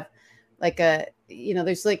just have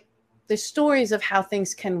there's stories of how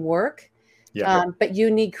things can work. But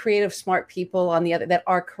you need creative, smart people on the other that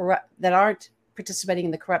are corrupt, that aren't participating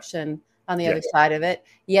in the corruption on the other side of it,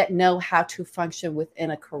 yet know how to function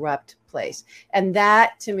within a corrupt place. And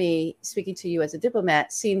that, to me, speaking to you as a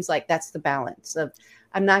diplomat, seems like that's the balance of,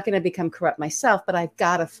 I'm not going to become corrupt myself, but I've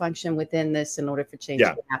got to function within this in order for change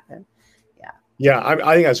to happen.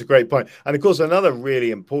 I think that's a great point. And of course, another really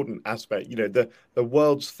important aspect, the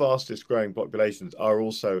world's fastest growing populations are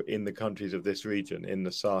also in the countries of this region, in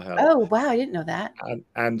the Sahel. Oh, wow. I didn't know that.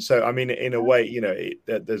 And so, I mean, in a way,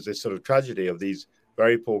 there's this sort of tragedy of these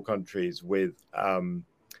very poor countries with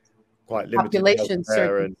quite limited population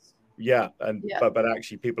and but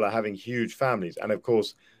actually people are having huge families. And of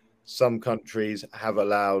course, some countries have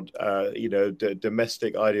allowed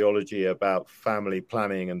domestic ideology about family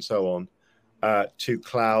planning and so on to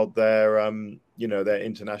cloud their their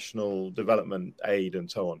international development aid and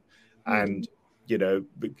so on. And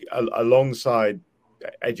alongside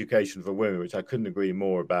education for women, which I couldn't agree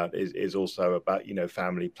more about, is also about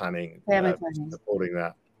family planning, supporting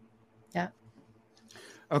that.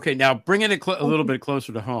 Okay, now bringing it a little bit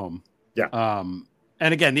closer to home. And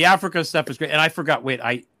again, the Africa stuff is great. And I forgot. Wait,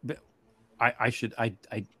 here. I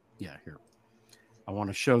want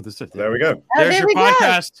to show this. There we go. There's your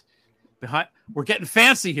podcast. Behind, we're getting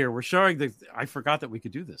fancy here. We're showing I forgot that we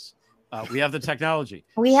could do this. We have the technology.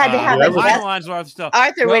 We had to have a guest.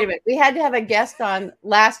 Arthur, wait a minute. We had to have a guest on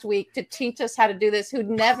last week to teach us how to do this, who'd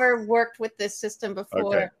never worked with this system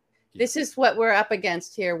before. Okay. This is what we're up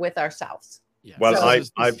against here with ourselves. Yeah. Well, so,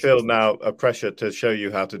 I feel now a pressure to show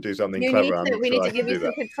you how to do something clever. We need to give you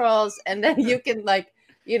some controls, and then you can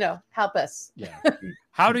help us. Yeah.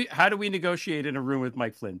 How do we negotiate in a room with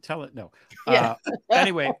Mike Flynn? Tell it. No.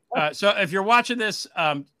 Anyway, so if you're watching this,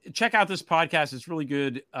 check out this podcast. It's really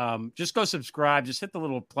good. Just go subscribe. Just hit the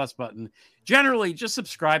little plus button. Generally, just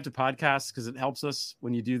subscribe to podcasts because it helps us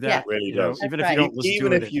when you do that. It really does. Even if you don't listen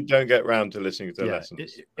even if you don't get around to listening to the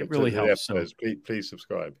lessons, it really helps. So please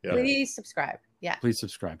subscribe. Yeah. Please subscribe. Yeah. Please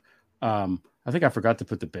subscribe. I think I forgot to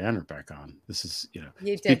put the banner back on. This is, you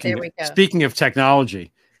did. There we go. Speaking of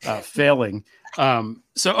technology failing.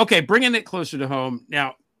 Okay, bringing it closer to home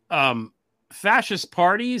now. Fascist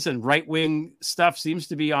parties and right-wing stuff seems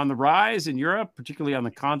to be on the rise in Europe, particularly on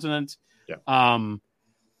the continent.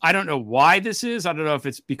 I don't know why this is. I don't know if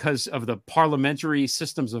it's because of the parliamentary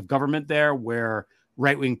systems of government there, where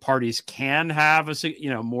right-wing parties can have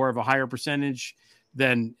more of a higher percentage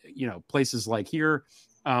than places like here.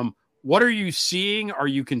 What are you seeing? Are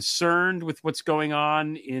you concerned with what's going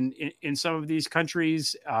on in some of these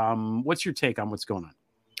countries? What's your take on what's going on?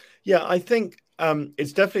 Yeah, I think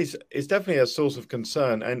it's definitely a source of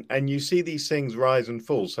concern, and you see these things rise and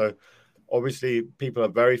fall. So obviously, people are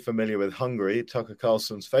very familiar with Hungary, Tucker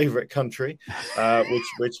Carlson's favorite country,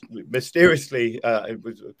 which mysteriously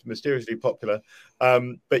was mysteriously popular.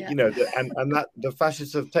 And that the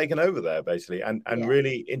fascists have taken over there basically, and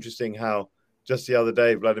really interesting how just the other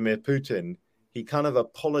day Vladimir Putin, he kind of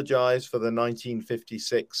apologized for the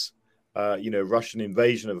 1956 Russian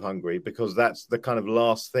invasion of Hungary, because that's the kind of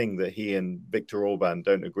last thing that he and Viktor Orban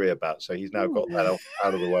don't agree about. So he's now got that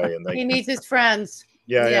out of the way, and he needs his friends.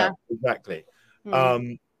 Yeah, exactly.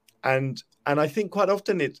 And I think quite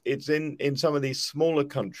often it's in some of these smaller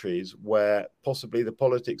countries where possibly the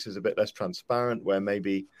politics is a bit less transparent, where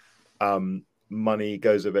maybe money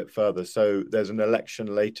goes a bit further. So there's an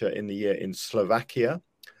election later in the year in Slovakia.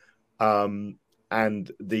 And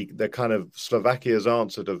the kind of Slovakia's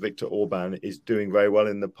answer to Viktor Orban is doing very well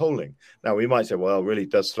in the polling. Now, we might say, well, really,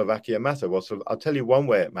 does Slovakia matter? Well, I'll tell you one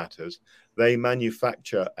way it matters. They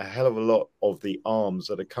manufacture a hell of a lot of the arms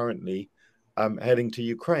that are currently heading to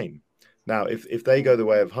Ukraine. Now, if they go the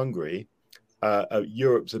way of Hungary,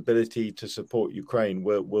 Europe's ability to support Ukraine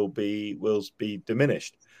will be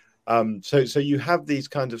diminished. So you have these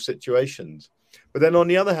kinds of situations. But then on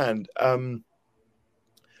the other hand,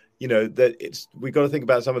 that we've got to think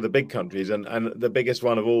about some of the big countries, and the biggest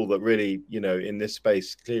one of all that really, in this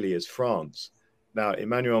space clearly is France. Now,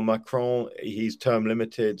 Emmanuel Macron, he's term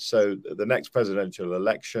limited. So the next presidential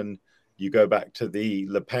election, You go back to the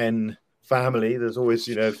Le Pen family. There's always,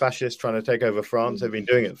 fascists trying to take over France. They've been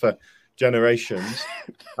doing it for generations.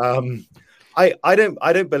 I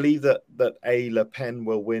don't believe that a Le Pen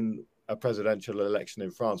will win a presidential election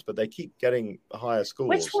in France, but they keep getting higher scores.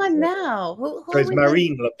 Which one now? Who so it's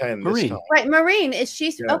Marine Le Pen this time. Right, Marine. Is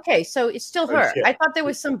she okay? So it's still her. I thought there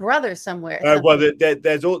was some brother somewhere. Well,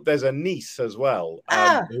 there's a niece as well,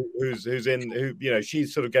 who's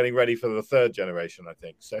she's sort of getting ready for the third generation, I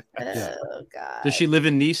think. So, oh God, does she live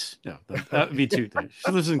in Nice? No, that would be too.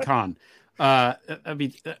 She lives in Cannes. That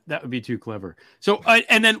would be too clever. So,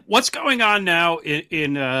 and then what's going on now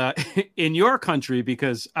in your country?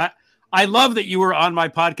 Because I love that you were on my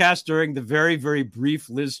podcast during the very, very brief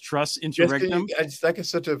Liz Truss interregnum. It's like a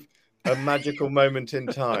sort of a magical moment in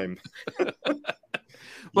time. But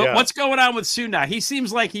what's going on with Sunak? He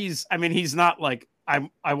seems like he's not like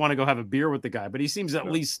I want to go have a beer with the guy, but he seems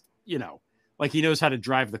at least, like he knows how to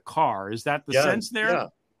drive the car. Is that the sense there?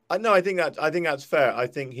 Yeah. No, I think that's fair. I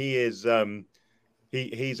think he is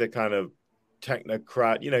he's a kind of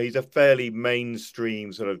technocrat. He's a fairly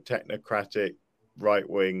mainstream sort of technocratic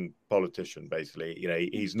right-wing politician, basically.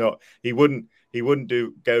 He wouldn't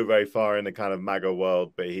go very far in the kind of MAGA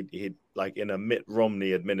world, but he'd like in a Mitt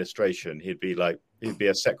Romney administration, he'd be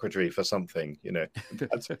a secretary for something.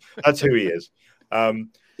 That's who he is.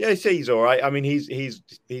 He's all right. I mean, he's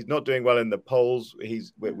not doing well in the polls.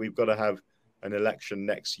 We've got to have an election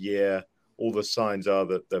next year. All the signs are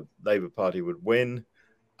that the Labour Party would win.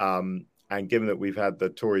 And given that we've had the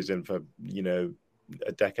Tories in for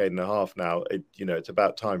a decade and a half now, it's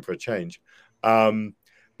about time for a change.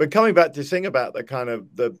 But coming back to sing about the kind of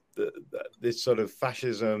this sort of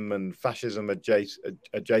fascism and fascism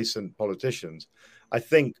adjacent politicians, I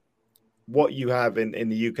think what you have in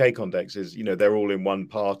the UK context is they're all in one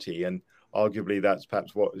party, and arguably that's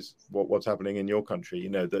perhaps what's happening in your country.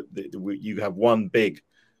 You have one big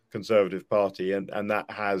Conservative party, and that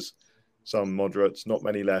has some moderates, not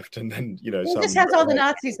many left, and then it just has all the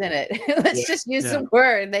Nazis in it. Let's just use the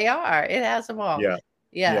word. It has them all.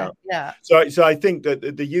 Yeah. So I think that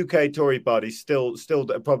the UK Tory party still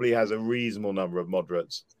probably has a reasonable number of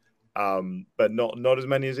moderates, but not as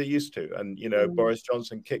many as it used to. And Boris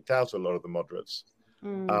Johnson kicked out a lot of the moderates.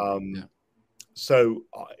 So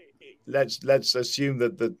let's assume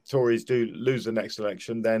that the Tories do lose the next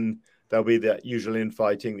election, then there'll be that usual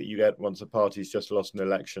infighting that you get once a party's just lost an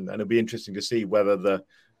election. And it'll be interesting to see whether the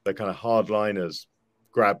kind of hardliners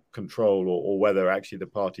grab control or whether actually the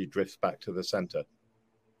party drifts back to the center.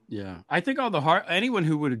 Yeah, I think anyone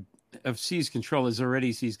who would have seized control has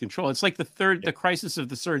already seized control. It's like the crisis of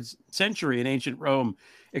the third century in ancient Rome,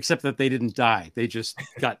 except that they didn't die. They just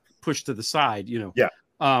got pushed to the side,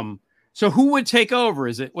 So who would take over?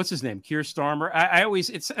 Is it, what's his name? Keir Starmer?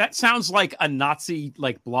 That sounds like a Nazi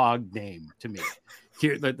blog name to me.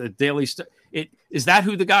 The Daily Star. Is that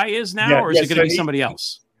who the guy is now, or is it going to be somebody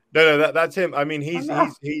else? No, that's him. I mean, he's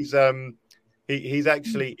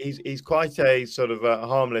quite a sort of a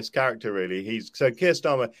harmless character, really. Keir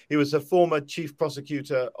Starmer. He was a former chief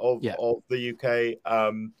prosecutor of the UK.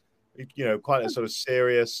 Quite a sort of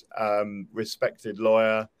serious, respected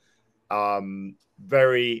lawyer.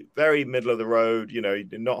 Very, very middle of the road,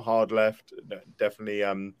 not hard left, definitely.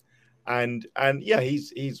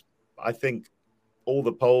 He's I think all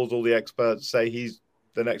the polls, all the experts say he's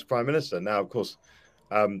the next prime minister. Now, of course,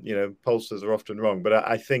 pollsters are often wrong, but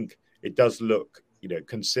I think it does look,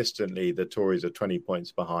 consistently the Tories are 20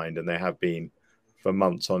 points behind, and they have been for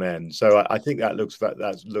months on end. So I think that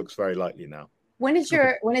looks very likely now. When is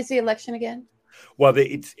the election again? Well,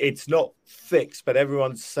 it's not fixed, but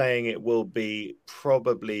everyone's saying it will be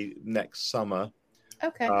probably next summer.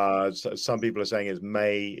 Okay. So some people are saying it's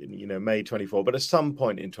May 24, but at some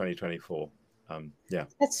point in 2024.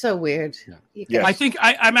 That's so weird. Yeah. I think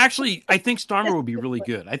I think Starmer will be really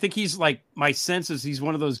good. I think he's my sense is he's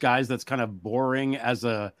one of those guys that's kind of boring as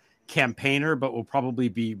a campaigner, but will probably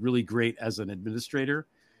be really great as an administrator.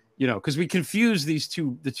 Because we confuse the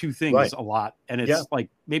two things a lot, and it's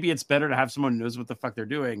maybe it's better to have someone who knows what the fuck they're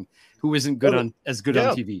doing, who isn't good on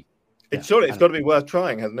TV. It's got to be worth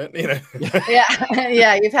trying, hasn't it?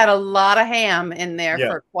 Yeah. You've had a lot of ham in there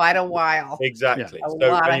for quite a while. Exactly. A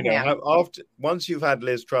lot of ham. Once you've had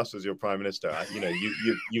Liz Truss as your prime minister,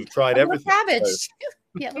 you've tried everything. Cabbage,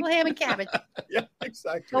 little ham and cabbage. Yeah,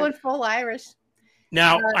 exactly. Going full Irish.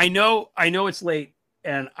 Now I know it's late.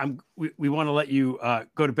 And we want to let you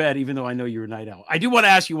go to bed, even though I know you're a night owl. I do want to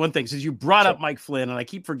ask you one thing, since you brought up Mike Flynn, and I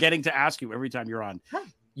keep forgetting to ask you every time you're on.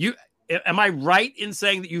 Am I right in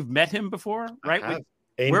saying that you've met him before? Right?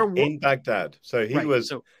 In Baghdad. So he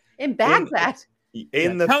was in Baghdad.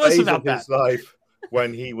 In the phase of his life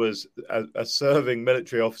when he was a serving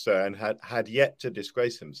military officer and had yet to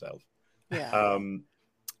disgrace himself. Yeah.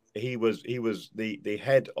 He was the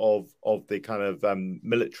head of the kind of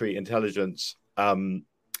military intelligence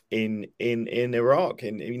in Iraq,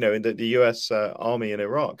 in the US Army in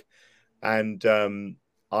Iraq, and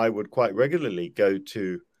I would quite regularly go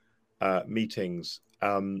to meetings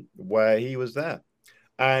where he was there,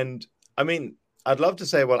 and I mean, I'd love to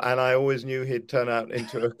say, well, and I always knew he'd turn out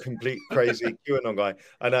into a complete crazy QAnon guy,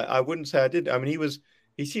 and I wouldn't say I did. I mean,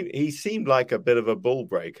 he seemed like a bit of a bull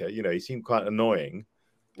breaker, he seemed quite annoying,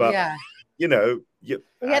 but he had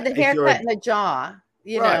the haircut and the jaw,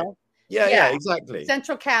 right. know. Yeah, exactly.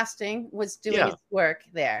 Central Casting was doing its work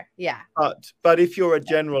there. Yeah. But if you're a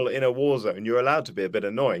general in a war zone, you're allowed to be a bit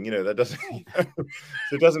annoying. That doesn't so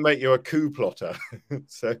it doesn't make you a coup plotter.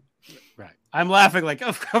 So right. I'm laughing like,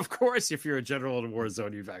 of course, if you're a general in a war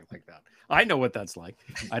zone, you act like that. I know what that's like.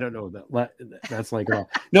 I don't know what that's like at all.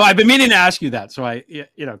 No, I've been meaning to ask you that. So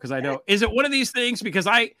because I know, is it one of these things? Because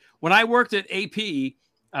when I worked at AP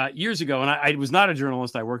years ago, and I was not a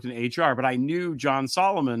journalist, I worked in HR, but I knew John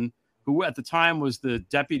Solomon, who at the time was the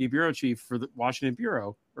deputy bureau chief for the Washington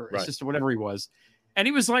Bureau, or assistant, whatever he was. And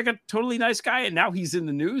he was like a totally nice guy. And now he's in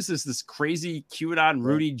the news as this crazy QAnon,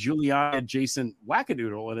 Rudy Giuliani adjacent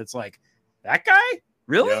wackadoodle. And it's like, that guy?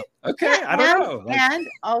 Really? Yeah. Okay. I don't know. And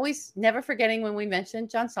always never forgetting when we mentioned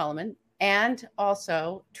John Solomon, and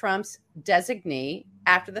also Trump's designee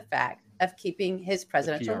after the fact of keeping his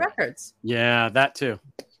presidential records. Yeah, that too.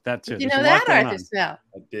 You know that, Arthur Snell?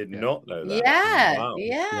 I did not know that. Yeah, wow.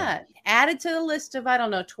 Yeah. Added to the list of,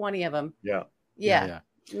 20 of them. Yeah.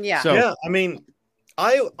 So, I mean,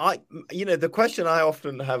 I the question I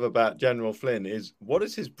often have about General Flynn is, what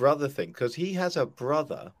does his brother think? Because he has a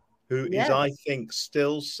brother who is, I think,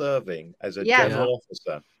 still serving as a general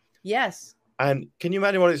officer. Yes. And can you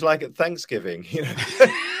imagine what it's like at Thanksgiving?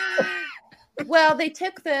 Well,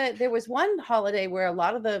 there was one holiday where a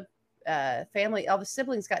lot of the family, all the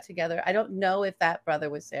siblings got together. I don't know if that brother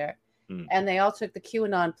was there. And they all took the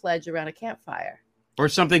QAnon pledge around a campfire. Or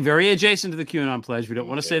something very adjacent to the QAnon pledge. We don't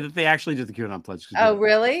want to say that they actually did the QAnon pledge. Oh,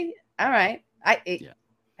 really? All right.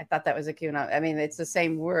 I thought that was a QAnon. I mean, it's the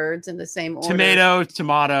same words in the same order.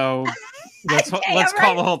 Tomato. Let's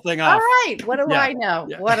call the whole thing off. All right. What do I know?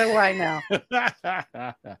 Yeah. What do I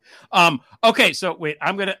know? Okay. So wait,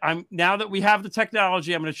 now that we have the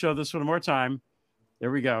technology, I'm going to show this one more time.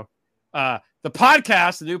 There we go. The new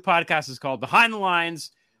podcast is called Behind the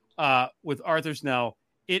Lines with Arthur Snell.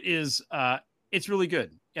 It is, it's really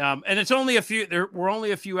good. And it's only we're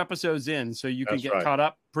only a few episodes in, so you can get caught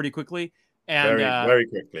up pretty quickly. And very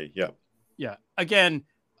quickly. Yeah. Yeah. Again,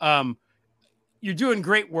 you're doing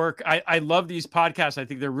great work. I love these podcasts. I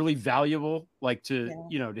think they're really valuable, like to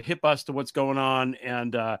hip us to what's going on.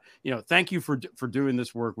 And, thank you for doing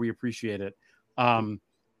this work. We appreciate it.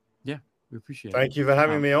 We appreciate it. Thank you for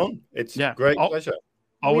having me on. It's a great pleasure.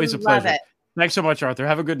 Always a pleasure. Thanks so much, Arthur.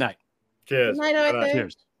 Have a good night. Cheers. Good night, Arthur.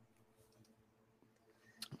 Cheers.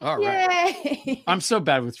 All right. Yay. I'm so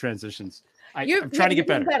bad with transitions. I'm trying to get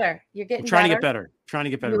better. You're getting trying to get better. Trying to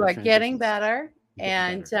get better. You are getting better.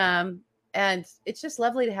 And it's just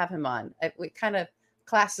lovely to have him on. It kind of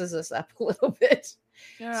classes us up a little bit.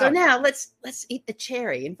 Yeah. So now let's eat the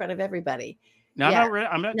cherry in front of everybody. No,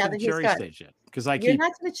 I'm not to the cherry stage yet. Because you're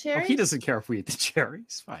not to the cherry. He doesn't care if we eat the cherry.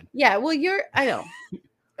 It's fine. Yeah, well, I know.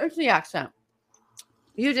 There's the accent.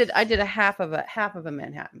 I did a half of a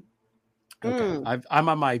Manhattan. Okay. I'm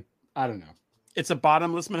on my, I don't know. It's a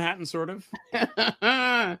bottomless Manhattan, sort of.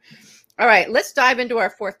 All right, let's dive into our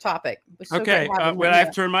fourth topic. Okay, I have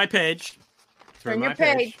to turn my page. Turn your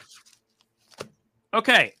page.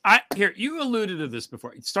 Okay, you alluded to this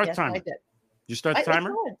before. Start the timer. I did. You start the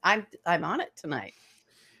timer? I'm on it tonight.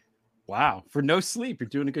 Wow. For no sleep, you're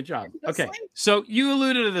doing a good job. Okay. So you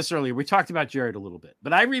alluded to this earlier. We talked about Jared a little bit,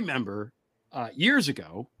 but I remember years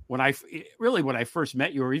ago when I first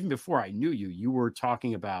met you, or even before I knew you, you were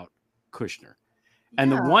talking about Kushner. And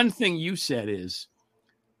the one thing you said is,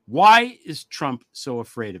 why is Trump so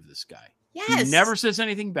afraid of this guy? Yes. He never says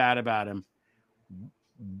anything bad about him.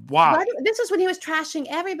 Why? This is when he was trashing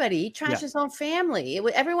everybody. He trashed his own family.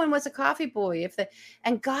 Everyone was a coffee boy.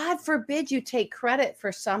 And God forbid you take credit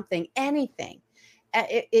for something, anything.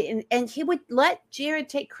 And he would let Jared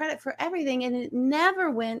take credit for everything, and it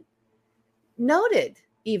never went noted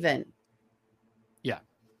even. Yeah.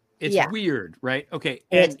 It's weird, right? Okay.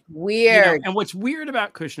 It's weird. And what's weird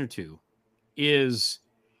about Kushner too is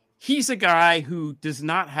he's a guy who does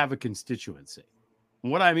not have a constituency.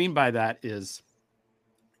 And what I mean by that is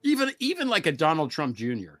even like a Donald Trump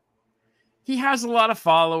Jr., he has a lot of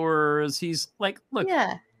followers. He's like, look,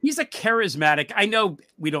 he's a charismatic. I know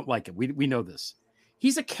we don't like him. We know this.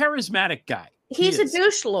 He's a charismatic guy. He's a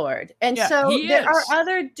douche lord. And so there are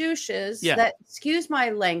other douches that, excuse my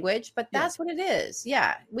language, but that's what it is.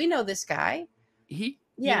 Yeah. We know this guy. You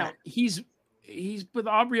know, he's with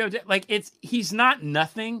Aubrey O'Day. Like he's not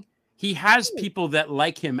nothing. He has people that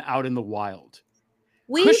like him out in the wild.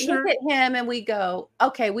 We look at him and we go,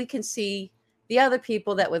 okay, we can see the other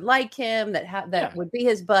people that would like him, that would be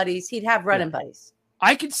his buddies. He'd have running buddies.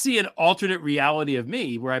 I could see an alternate reality of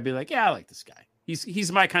me where I'd be like, yeah, I like this guy.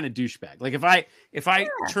 He's my kind of douchebag. Like if I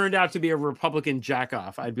turned out to be a Republican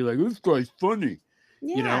jackoff, I'd be like, this guy's funny,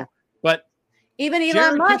 you know. But even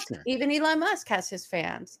Elon Musk has his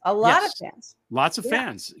fans, a lot of fans, lots of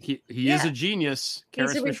fans. He is a genius.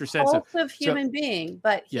 He's a repulsive human being,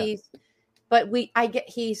 but he's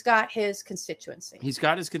got his constituency. He's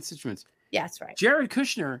got his constituents. Yeah, that's right. Jared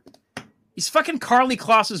Kushner, he's fucking Carly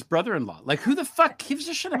Kloss's brother-in-law. Like, who the fuck gives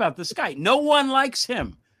a shit about this guy? No one likes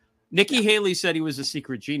him. Nikki Haley said he was a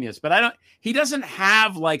secret genius, but he doesn't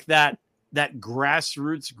have like that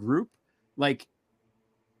grassroots group. Like,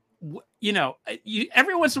 you know,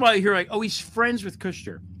 every once in a while you hear like, oh, he's friends with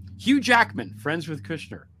Kushner. Hugh Jackman, friends with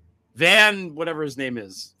Kushner. Van, whatever his name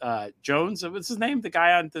is, Jones, what's his name? The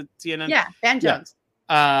guy on the CNN? Yeah, Van Jones.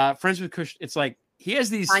 Friends with Kushner. It's like, he has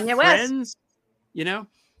these friends, you know?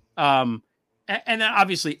 And then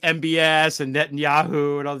obviously MBS and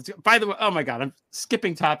Netanyahu and all this. By the way, oh my God, I'm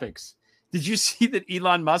skipping topics. Did you see that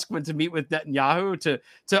Elon Musk went to meet with Netanyahu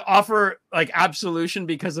to offer like absolution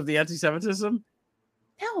because of the anti-Semitism?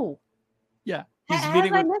 No. Yeah. He's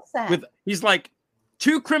meeting with he's like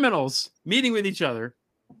two criminals meeting with each other,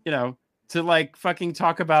 you know, to like fucking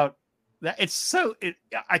talk about that.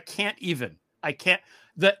 I can't.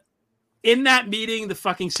 In that meeting, the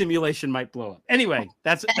fucking simulation might blow up. Anyway,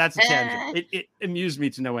 that's a tangent. It amused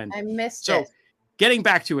me to no end. I missed it. So, getting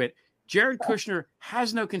back to it, Jared Kushner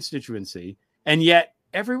has no constituency, and yet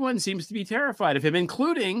everyone seems to be terrified of him,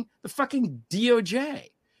 including the fucking DOJ.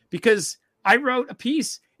 Because I wrote a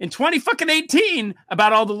piece in 2018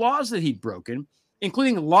 about all the laws that he'd broken,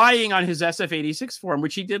 including lying on his SF-86 form,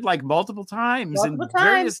 which he did like multiple times in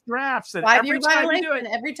various drafts. And every time you do it,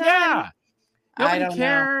 every time. Yeah. Nobody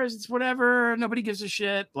cares. It's whatever. Nobody gives a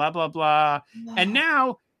shit. Blah, blah, blah. No. And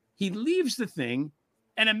now he leaves the thing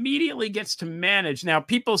and immediately gets to manage. Now,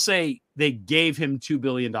 people say they gave him $2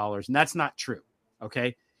 billion, and that's not true.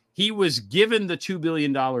 Okay. He was given the $2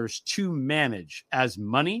 billion to manage as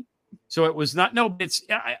money. So it was not, no, it's,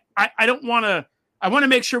 I don't want to, I want to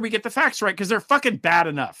make sure we get the facts right because they're fucking bad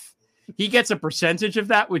enough. He gets a percentage of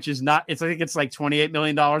that, which is not, I think it's like $28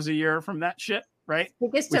 million a year from that shit. Right? He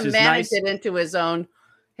gets to manage it into his own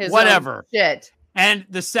shit. And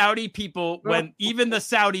the Saudi people, when even the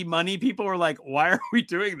Saudi money people were like, why are we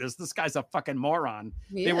doing this? This guy's a fucking moron.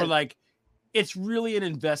 They were like, it's really an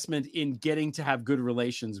investment in getting to have good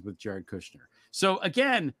relations with Jared Kushner. So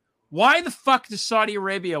again, why the fuck does Saudi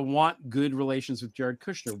Arabia want good relations with Jared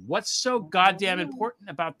Kushner? What's so goddamn important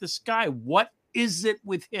about this guy? What is it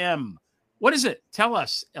with him? What is it? Tell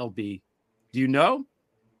us, LB. Do you know?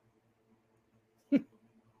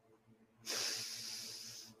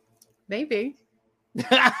 Maybe.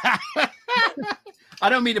 I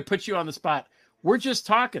don't mean to put you on the spot. We're just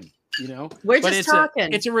talking, you know. It's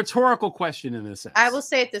talking. It's a rhetorical question in this sense. I will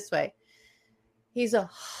say it this way. He's a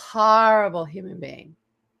horrible human being.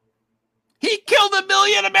 He killed 1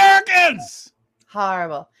 million Americans.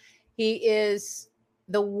 Horrible. He is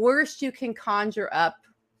the worst you can conjure up.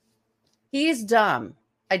 He's dumb.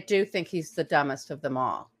 I do think he's the dumbest of them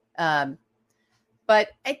all. But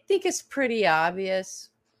I think it's pretty obvious,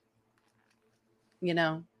 you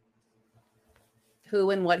know,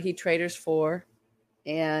 who and what he traders for.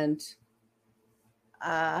 And,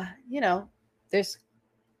 you know, there's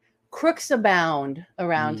crooks abound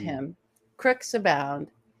around him. Crooks abound.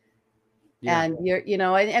 Yeah. And,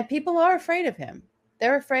 and people are afraid of him.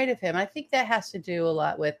 They're afraid of him. I think that has to do a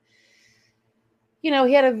lot with, you know,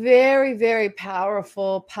 he had a very, very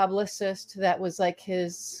powerful publicist that was like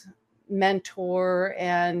his mentor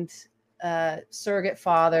and surrogate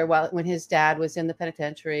father when his dad was in the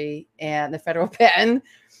penitentiary and the federal pen.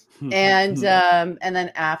 And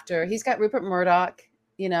then after he's got Rupert Murdoch,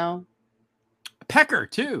 you know. Pecker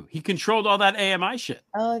too. He controlled all that AMI shit.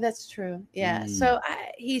 Oh, that's true. Yeah. So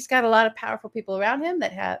he's got a lot of powerful people around him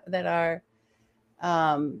that are,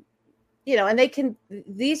 you know, and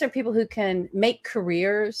these are people who can make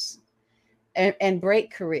careers and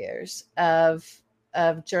break careers of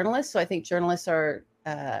journalists. So I think journalists are,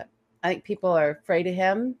 I think people are afraid of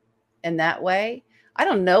him in that way. I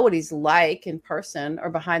don't know what he's like in person or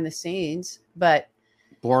behind the scenes, but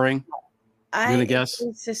boring. I'm gonna guess.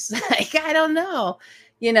 It's just like, I don't know,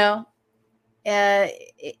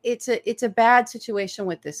 it's a bad situation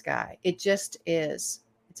with this guy. It just is.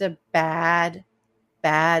 It's a bad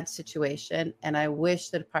situation. And I wish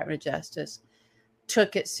the Department of Justice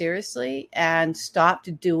took it seriously and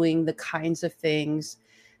stopped doing the kinds of things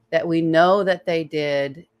that we know that they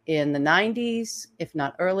did in the 90s, if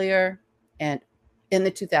not earlier, and in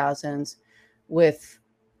the 2000s with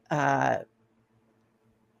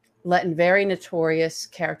letting very notorious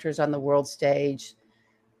characters on the world stage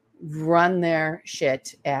run their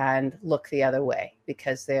shit and look the other way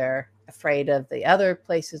because they're afraid of the other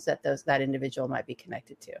places that that individual might be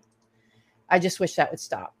connected to. I just wish that would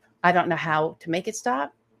stop. I don't know how to make it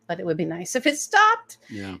stop, but it would be nice if it stopped.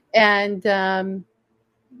 Yeah. And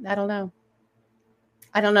I don't know.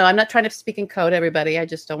 I'm not trying to speak in code, everybody. I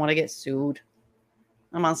just don't want to get sued.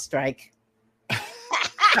 I'm on strike.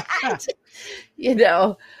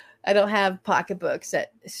 I don't have pocketbooks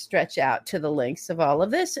that stretch out to the links of all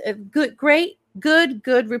of this.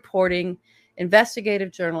 Good reporting.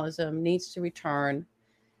 Investigative journalism needs to return.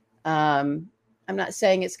 I'm not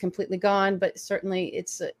saying it's completely gone, but certainly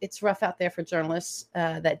it's rough out there for journalists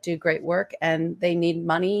that do great work, and they need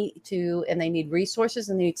money and they need resources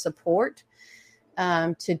and they need support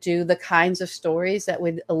to do the kinds of stories that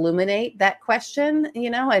would illuminate that question,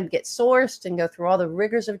 and get sourced and go through all the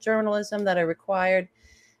rigors of journalism that are required.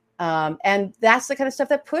 And that's the kind of stuff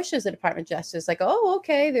that pushes the Department of Justice. Like, oh,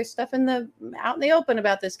 okay, there's stuff out in the open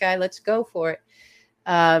about this guy. Let's go for it.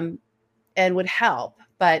 And would help.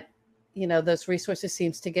 But, those resources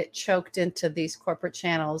seems to get choked into these corporate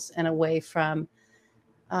channels and away from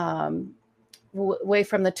the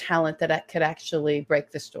talent that could actually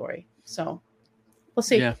break the story. So we'll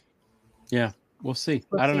see. Yeah. We'll see.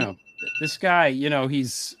 I don't know. This guy,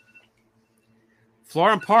 he's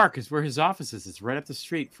Florham Park is where his office is. It's right up the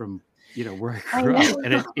street from, where I grew up.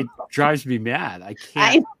 And it drives me mad. I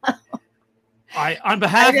can't. On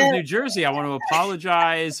behalf of New Jersey, I want to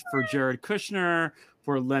apologize for Jared Kushner,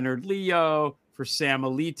 for Leonard Leo, for Sam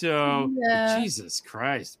Alito. Yeah. Jesus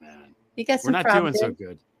Christ, man. We're not doing so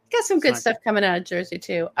good. You got some good stuff coming out of Jersey,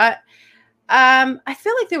 too. I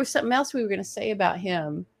feel like there was something else we were going to say about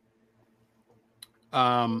him.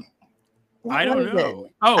 I don't know.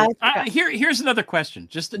 Oh, here's another question.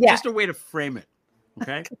 Just a way to frame it.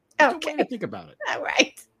 Okay. Just a way to think about it. All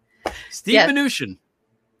right. Steve Mnuchin,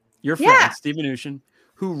 your friend, Steve Mnuchin,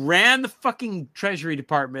 who ran the fucking Treasury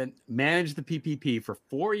Department, managed the PPP for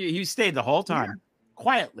 4 years. He stayed the whole time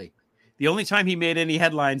quietly. The only time he made any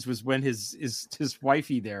headlines was when his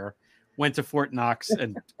wifey there went to Fort Knox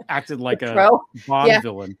and acted like a Bond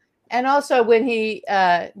villain. And also when he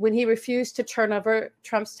refused to turn over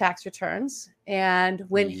Trump's tax returns, and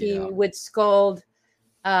when he would scold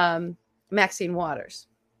Maxine Waters.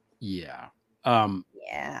 Yeah.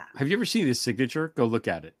 Have you ever seen his signature? Go look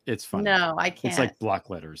at it. It's funny. No, I can't. It's like block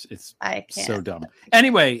letters. I can't. So dumb.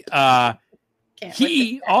 Anyway,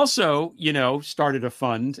 he also, started a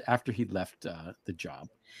fund after he left the job.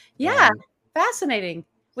 Yeah, fascinating.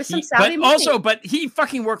 With some Saudi money. But he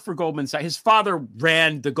fucking worked for Goldman Sachs. His father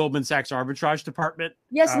ran the Goldman Sachs arbitrage department.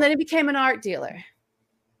 Yes, and then he became an art dealer.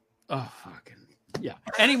 Oh, fucking yeah.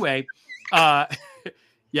 Anyway,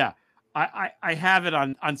 yeah, I have it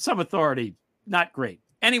on some authority. Not great.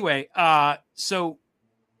 Anyway, so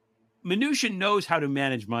Mnuchin knows how to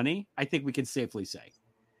manage money. I think we can safely say.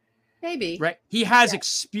 Maybe. Right? He has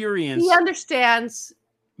experience. He understands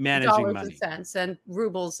managing dollars money. And cents and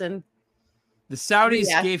rubles and. The Saudis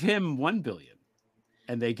gave him $1 billion,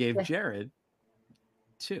 and they gave Jared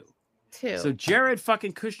 $2. So Jared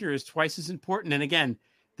fucking Kushner is twice as important. And again,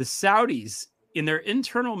 the Saudis in their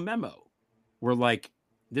internal memo were like,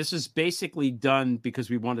 this is basically done because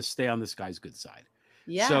we want to stay on this guy's good side.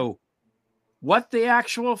 Yeah. So what the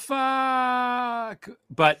actual fuck?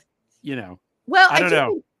 But, Well, I don't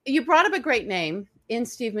know. You brought up a great name in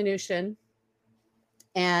Steve Mnuchin.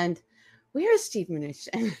 And where is Steve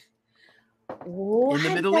Mnuchin? In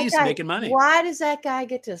the Middle East, making money. Why does that guy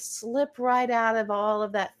get to slip right out of all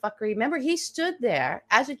of that fuckery? Remember, he stood there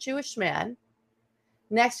as a Jewish man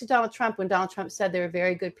next to Donald Trump when Donald Trump said there were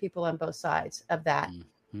very good people on both sides of that,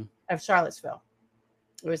 of Charlottesville.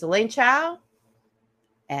 There was Elaine Chao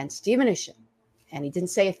and Steve Mnuchin. And he didn't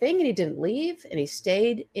say a thing, and he didn't leave, and he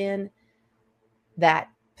stayed in that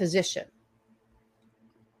position.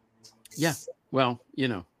 Yeah. Well,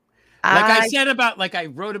 I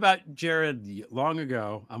wrote about Jared long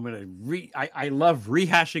ago. I'm going to I love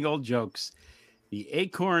rehashing old jokes. The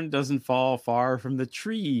acorn doesn't fall far from the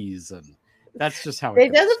trees. And That's just how it It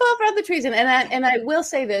goes. doesn't fall from the trees. And I will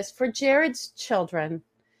say this for Jared's children,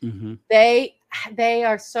 Mm-hmm. they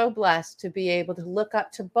are so blessed to be able to look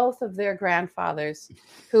up to both of their grandfathers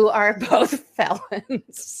who are both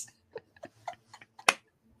felons.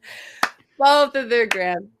 Both of their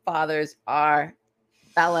grandfathers are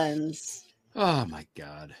felons. Oh my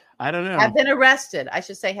God. I don't know. Have been arrested. I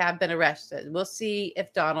should say have been arrested. We'll see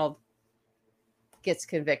if Donald gets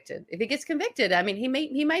convicted. If he gets convicted, I mean,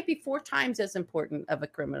 he might be 4 times as important of a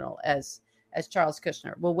criminal as Charles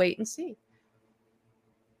Kushner. We'll wait and see.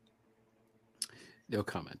 No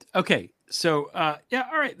comment. Okay. So, yeah.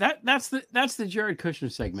 All right. That's the Jared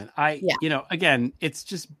Kushner segment. Again, it's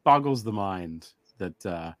just boggles the mind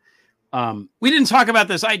that, we didn't talk about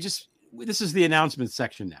this. This is the announcement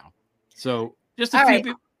section now. So just a few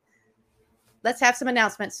people. Let's have some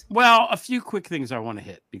announcements. Well, a few quick things I want to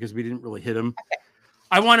hit because we didn't really hit them. Okay.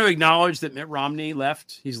 I want to acknowledge that Mitt Romney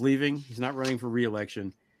left. He's leaving. He's not running for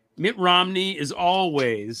re-election. Mitt Romney is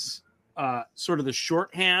always sort of the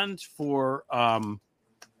shorthand for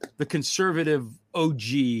the conservative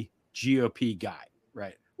OG GOP guy,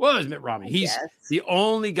 right? Well, there's Mitt Romney. He's the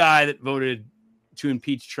only guy that voted to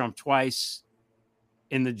impeach Trump twice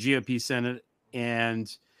in the GOP Senate.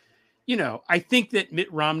 And, I think that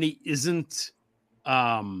Mitt Romney isn't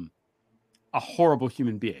a horrible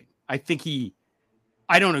human being. I think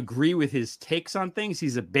I don't agree with his takes on things.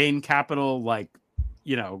 He's a Bain Capital,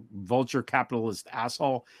 vulture capitalist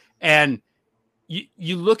asshole. And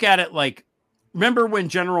you look at it like, remember when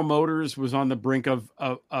General Motors was on the brink of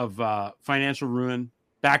financial ruin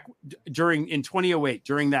back in 2008,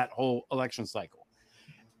 during that whole election cycle?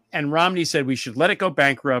 And Romney said we should let it go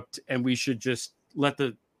bankrupt and we should just let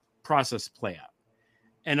the process play out.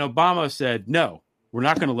 And Obama said, no, we're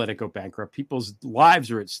not going to let it go bankrupt. People's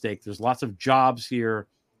lives are at stake. There's lots of jobs here.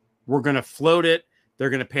 We're going to float it.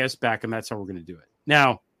 They're going to pay us back, and that's how we're going to do it.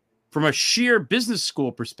 Now, from a sheer business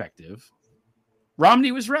school perspective,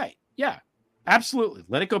 Romney was right. Yeah, absolutely.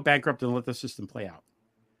 Let it go bankrupt and let the system play out.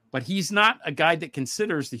 But he's not a guy that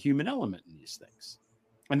considers the human element in these things.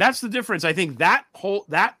 And that's the difference. I think that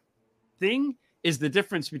thing is the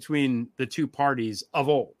difference between the two parties of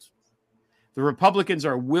old. The Republicans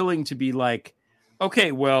are willing to be like,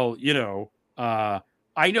 okay, well,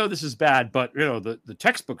 I know this is bad, but the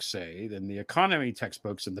textbooks say, and the economy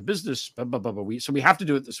textbooks and the business, blah, blah, blah, blah, so we have to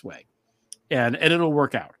do it this way, and it'll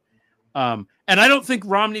work out. And I don't think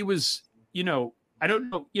Romney was, I don't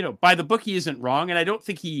know, by the book he isn't wrong, and I don't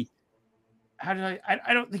think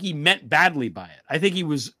I don't think he meant badly by it. I think he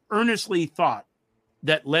was earnestly thought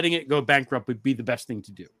that letting it go bankrupt would be the best thing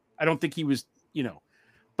to do. I don't think he was,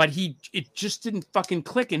 but it just didn't fucking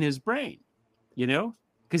click in his brain,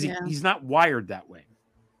 because he's not wired that way.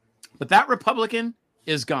 But that Republican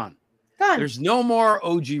is gone. There's no more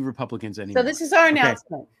OG Republicans anymore. So this is our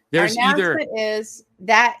announcement. There's our announcement is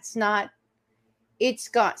that's not. It's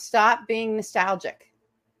got. Stop being nostalgic.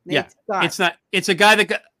 It's not. It's a guy that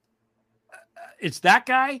got. It's that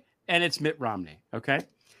guy, and it's Mitt Romney. Okay,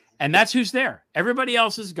 and that's who's there. Everybody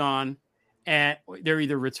else is gone, and they're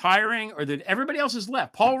either retiring or everybody else is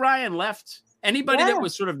left. Paul Ryan left. Anybody that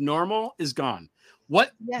was sort of normal is gone. The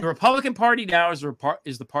Republican Party now is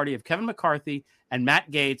the party of Kevin McCarthy and Matt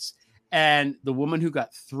Gaetz and the woman who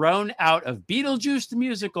got thrown out of Beetlejuice the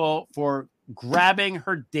musical for grabbing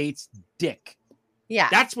her date's dick. Yeah.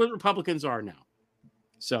 That's what Republicans are now.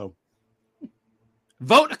 So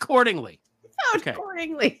vote accordingly.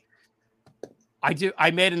 Accordingly.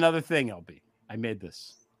 I made another thing, LB. I made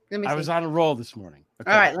this. I was on a roll this morning. Okay.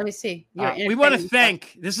 All right, let me see. We want to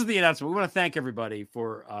thank, this is the announcement. We want to thank everybody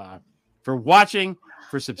for watching,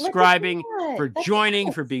 for subscribing, for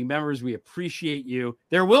joining, for being members. We appreciate you.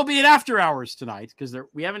 There will be an after hours tonight because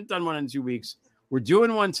we haven't done one in 2 weeks. We're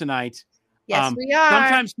doing one tonight. Yes, we are.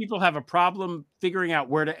 Sometimes people have a problem figuring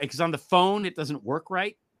out because on the phone, it doesn't work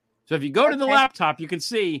right. So if you go to the laptop, you can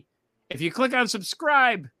see, if you click on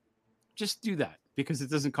subscribe, just do that because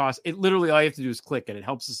it doesn't cost. It literally, all you have to do is click and it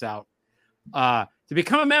helps us out. To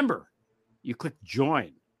become a member, you click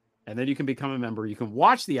join. And then you can become a member. You can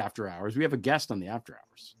watch the after hours. We have a guest on the after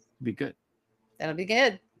hours. It'll be good. That'll be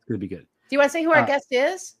good. It's going to be good. Do you want to say who our guest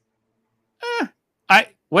is?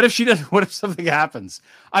 What if she does? What if something happens?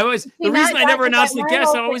 The reason I never announce the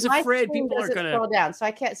guest, I'm always afraid people are going to scroll down. So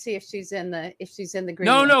I can't see if she's in the green.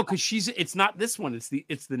 No, because it's not this one.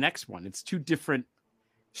 It's the next one. It's 2 different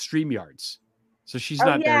StreamYards. So she's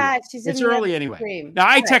not there. Yeah, it's early anyway. Stream. Now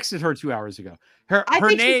I texted her 2 hours ago. I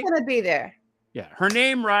think she's going to be there. Yeah, her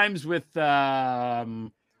name rhymes with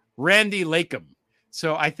Randy Lakem.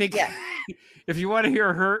 So I think if you want to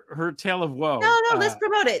hear her tale of woe. No, let's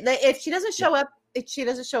promote it. If she doesn't show up,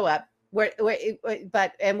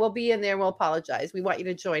 and we'll be in there. We'll apologize. We want you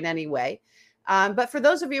to join anyway. But for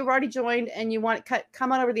those of you who've already joined and you want to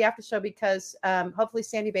come on over to the after show, because hopefully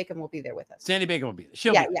Sandy Bacon will be there with us. Sandy Bacon will be there.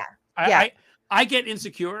 She'll be there. I get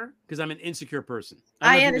insecure because I'm an insecure person.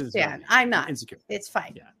 I understand. I'm not insecure. It's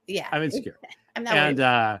fine. Yeah. I'm insecure. I'm not. And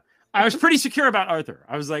I was pretty secure about Arthur.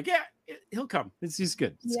 I was like, yeah, he'll come. He's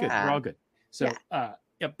good. It's good. We're all good. So,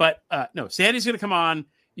 but no, Sandy's going to come on.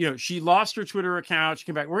 You know, she lost her Twitter account. She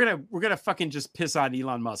came back. We're gonna fucking just piss on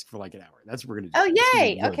Elon Musk for like an hour. That's what we're gonna do. Oh,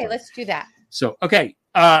 yay. Okay, let's do that. So, okay.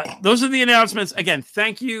 Those are the announcements. Again,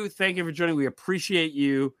 thank you. Thank you for joining. We appreciate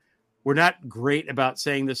you. We're not great about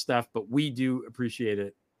saying this stuff, but we do appreciate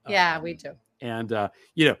it. Yeah, we do. And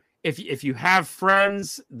you know, if you have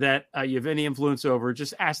friends that you have any influence over,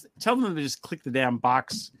 just tell them to just click the damn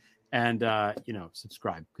box and you know,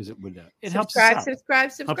 subscribe, because it would helps us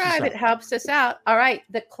out. Subscribe. It helps us out. All right,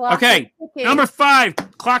 the clock. Okay, number 5.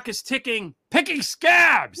 Clock is ticking. Picking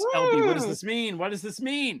scabs. LB, what does this mean? What does this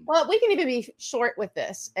mean? Well, we can even be short with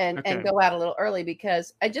this and go out a little early,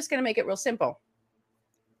 because I'm just going to make it real simple.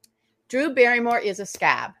 Drew Barrymore is a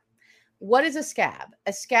scab. What is a scab?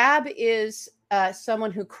 A scab is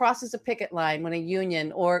someone who crosses a picket line when a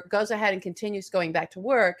union, or goes ahead and continues going back to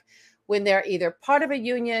work when they're either part of a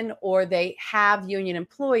union or they have union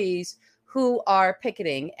employees who are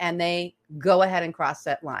picketing, and they go ahead and cross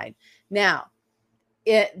that line. Now,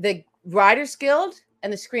 the Writers Guild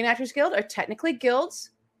and the Screen Actors Guild are technically guilds,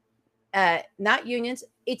 not unions.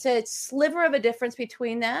 It's a sliver of a difference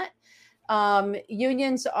between that.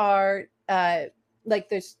 Unions are like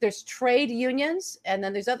there's trade unions, and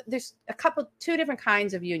then there's two different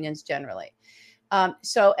kinds of unions generally.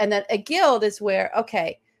 So, and then a guild is where,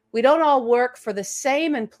 okay, we don't all work for the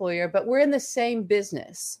same employer, but we're in the same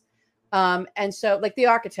business. And so, like the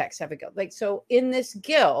architects have a guild. Like, so in this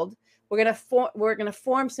guild, we're gonna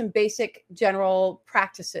form some basic general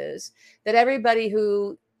practices that everybody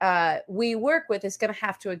who we work with is going to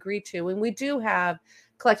have to agree to. And we do have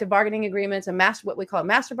collective bargaining agreements, what we call a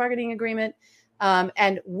master bargaining agreement.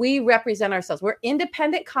 And we represent ourselves. We're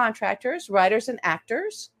independent contractors, writers and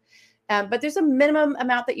actors. But there's a minimum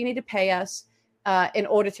amount that you need to pay us in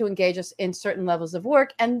order to engage us in certain levels of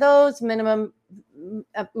work. And those minimum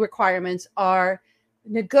requirements are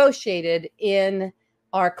negotiated in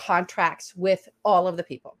our contracts with all of the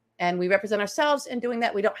people. And we represent ourselves in doing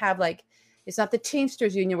that. We don't have it's not the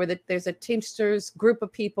Teamsters union where there's a Teamsters group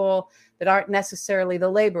of people that aren't necessarily the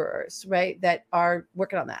laborers, right, that are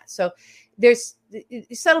working on that. So there's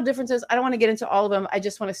subtle differences. I don't want to get into all of them. I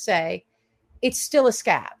just want to say it's still a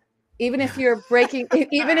scab. Even if you're breaking,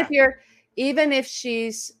 even if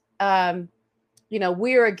she's,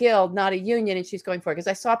 we're a guild, not a union, and she's going for it. Because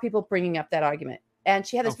I saw people bringing up that argument. And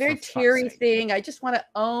she had this very teary thing. I just want to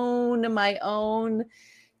own my own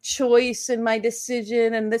choice and my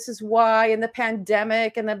decision, and this is why, and the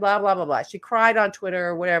pandemic, and then blah blah blah blah. She cried on Twitter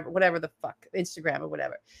or whatever the fuck, Instagram or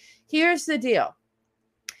whatever. Here's the deal: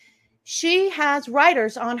 she has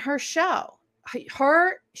writers on her show.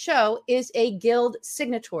 Her show is a guild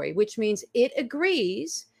signatory, which means it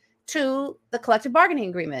agrees to the collective bargaining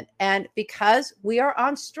agreement. And because we are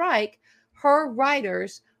on strike, her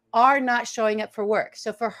writers are not showing up for work.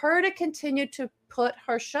 So for her to continue to put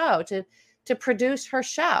her show, to produce her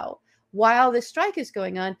show while the strike is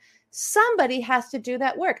going on, somebody has to do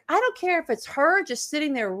that work. I don't care if it's her just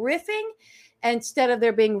sitting there riffing instead of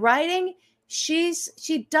there being writing. She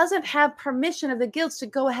doesn't have permission of the guilds to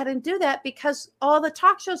go ahead and do that, because all the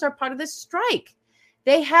talk shows are part of this strike.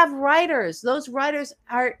 They have writers. Those writers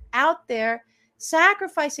are out there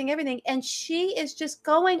sacrificing everything, and she is just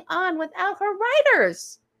going on without her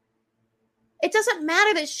writers. It doesn't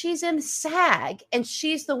matter that she's in SAG and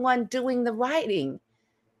she's the one doing the writing.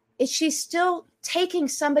 She's still taking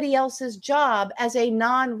somebody else's job as a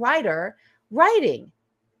non-writer writing.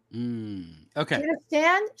 Okay. Do you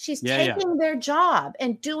understand? She's taking their job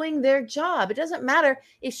and doing their job. It doesn't matter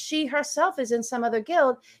if she herself is in some other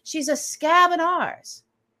guild. She's a scab in ours.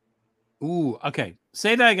 Ooh, okay.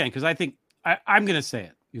 Say that again, because I think I'm going to say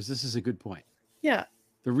it, because this is a good point. Yeah.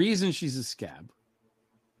 The reason she's a scab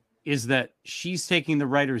is that she's taking the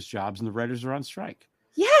writers' jobs, and the writers are on strike.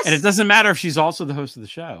 Yes. And it doesn't matter if she's also the host of the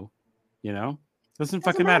show, doesn't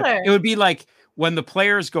fucking matter. It would be like when the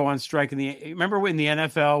players go on strike remember in the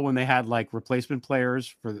NFL when they had replacement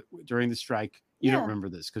players during the strike? You don't remember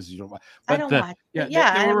this because you don't watch. But I don't watch.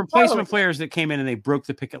 There were replacement players that came in and they broke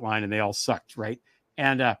the picket line and they all sucked, right?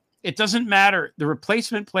 And it doesn't matter. The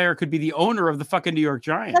replacement player could be the owner of the fucking New York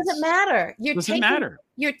Giants. It doesn't matter.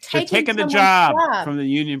 They're taking the job from the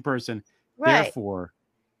union person. Right. Therefore,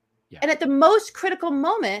 Yeah. And at the most critical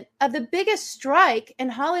moment of the biggest strike in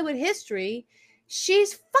Hollywood history,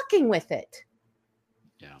 she's fucking with it.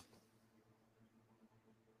 Yeah.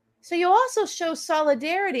 So you also show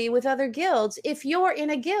solidarity with other guilds if you're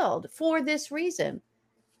in a guild for this reason.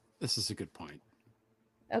 This is a good point.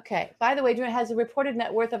 Okay. By the way, Drew has a reported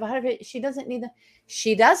net worth of 100. She doesn't need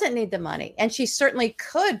the money, and she certainly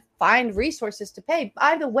could find resources to pay.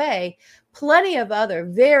 By the way, plenty of other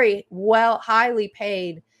very highly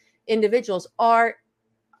paid individuals are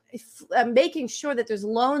making sure that there's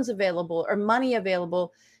loans available or money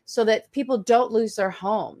available so that people don't lose their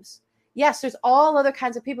homes. Yes, there's all other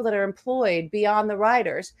kinds of people that are employed beyond the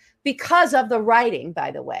writers because of the writing,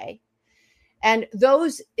 by the way. And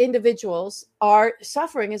those individuals are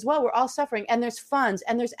suffering as well. We're all suffering. And there's funds,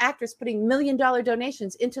 and there's actors putting $1 million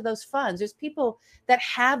donations into those funds. There's people that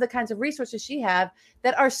have the kinds of resources she have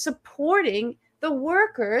that are supporting the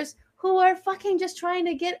workers who are fucking just trying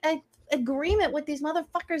to get an agreement with these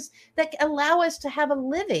motherfuckers that allow us to have a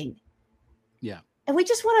living. Yeah. And we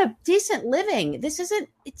just want a decent living. This isn't,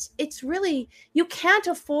 it's really, you can't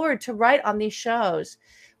afford to write on these shows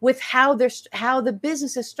with how the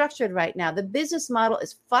business is structured right now. The business model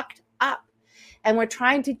is fucked up, and we're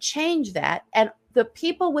trying to change that. And the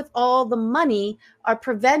people with all the money are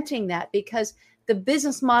preventing that because the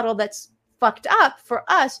business model that's fucked up for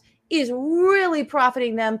us is really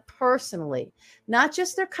profiting them personally, not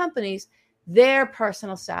just their companies. Their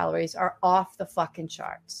personal salaries are off the fucking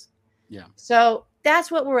charts. Yeah. So that's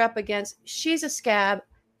what we're up against. She's a scab.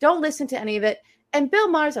 Don't listen to any of it. And Bill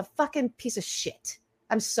Maher's a fucking piece of shit.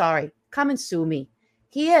 I'm sorry. Come and sue me.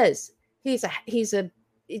 He is. I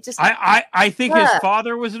think his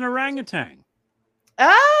father was an orangutan.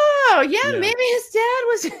 Oh, yeah. Maybe his dad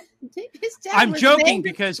was. I'm joking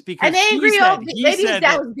because an angry maybe his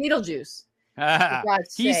dad was Beetlejuice.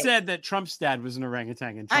 He said that Trump's dad was an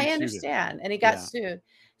orangutan. And I understand. And he got sued.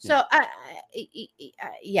 So,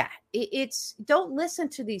 it's don't listen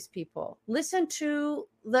to these people. Listen to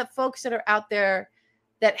the folks that are out there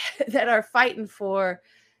that are fighting for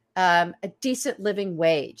a decent living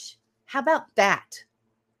wage. How about that?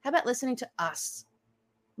 How about listening to us?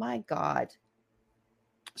 My God.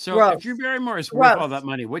 So Gross. If Drew Barrymore is worth all that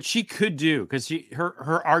money, what she could do, because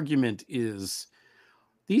her argument is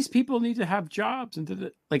these people need to have jobs.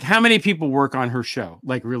 And like, how many people work on her show?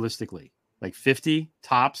 Like, realistically, like 50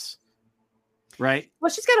 tops, right? Well,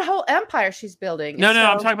 she's got a whole empire she's building. No,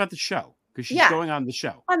 I'm talking about the show, because she's going on the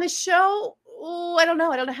show. On the show, I don't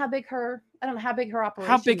know. I don't know how big her operation.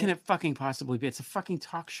 How big can it fucking possibly be? It's a fucking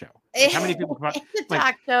talk show. Like, how many people? It's a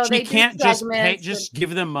talk show. She can't just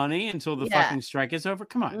give them money until the fucking strike is over.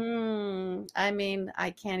 Come on. I mean,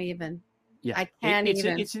 I can't even. Yeah, I can't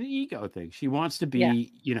even. It's an ego thing. She wants to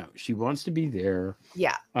be. She wants to be there.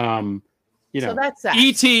 Yeah. So that's that.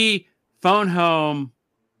 E.T. phone home.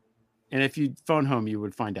 And if you phone home, you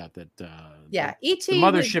would find out that E.T. the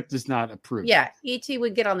mothership does not approve. Yeah, E.T.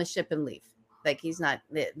 would get on the ship and leave. Like, he's not.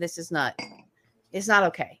 This is not. It's not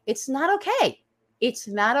okay. It's not okay. It's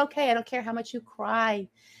not okay. I don't care how much you cry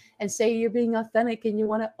and say you're being authentic and you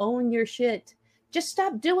want to own your shit. Just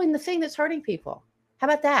stop doing the thing that's hurting people. How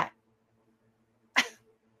about that?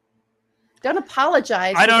 Don't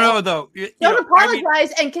apologize. I don't know though. Don't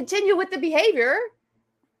apologize and continue with the behavior.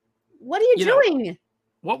 What are you doing?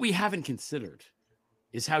 What we haven't considered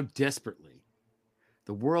is how desperately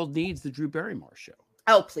the world needs the Drew Barrymore show.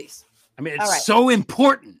 Oh, please. I mean, it's so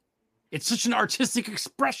important. It's such an artistic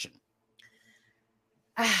expression.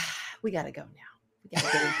 We got to go now. We got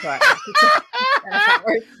to get into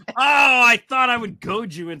I thought I would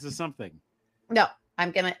goad you into something. No,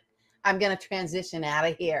 I'm gonna transition out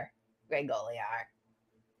of here, Greg Olear.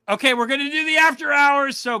 Okay, we're gonna do the after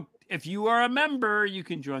hours. So if you are a member, you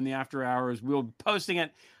can join the after hours. We'll be posting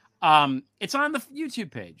it. It's on the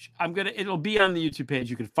YouTube page. It'll be on the YouTube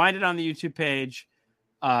page. You can find it on the YouTube page.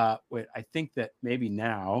 Wait, I think that maybe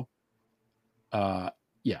now.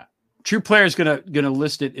 True Player is gonna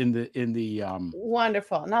list it in the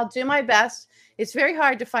wonderful, and I'll do my best. It's very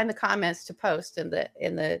hard to find the comments to post in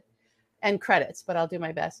the end credits, but I'll do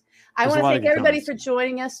my best. I want to thank everybody for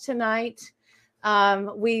joining us tonight.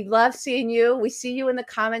 We love seeing you. We see you in the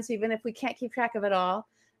comments, even if we can't keep track of it all.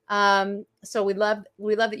 So we love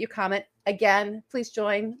that you comment. Again, please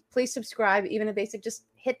join, please subscribe, even a basic, just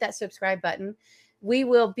hit that subscribe button. We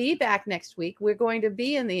will be back next week. We're going to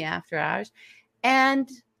be in the after hours. And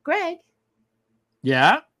Greg.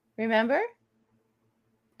 Yeah. Remember?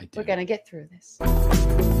 I do. We're going to get through this.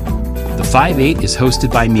 The 5-8 is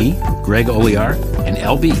hosted by me, Greg Olear, and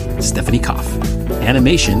LB, Stephanie Koff.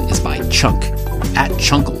 Animation is by Chunk,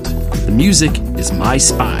 @Chunkled. The music is My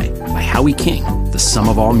Spy by Howie King, the sum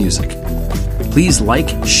of all music. Please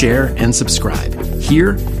like, share, and subscribe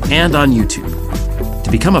here and on YouTube.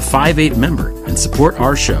 To become a 5-8 member and support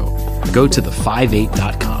our show, go to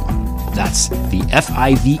the58.com. That's the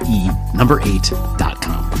FIVE number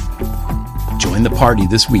 8.com. Join the party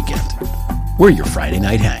this weekend. We're your Friday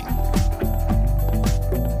night hang.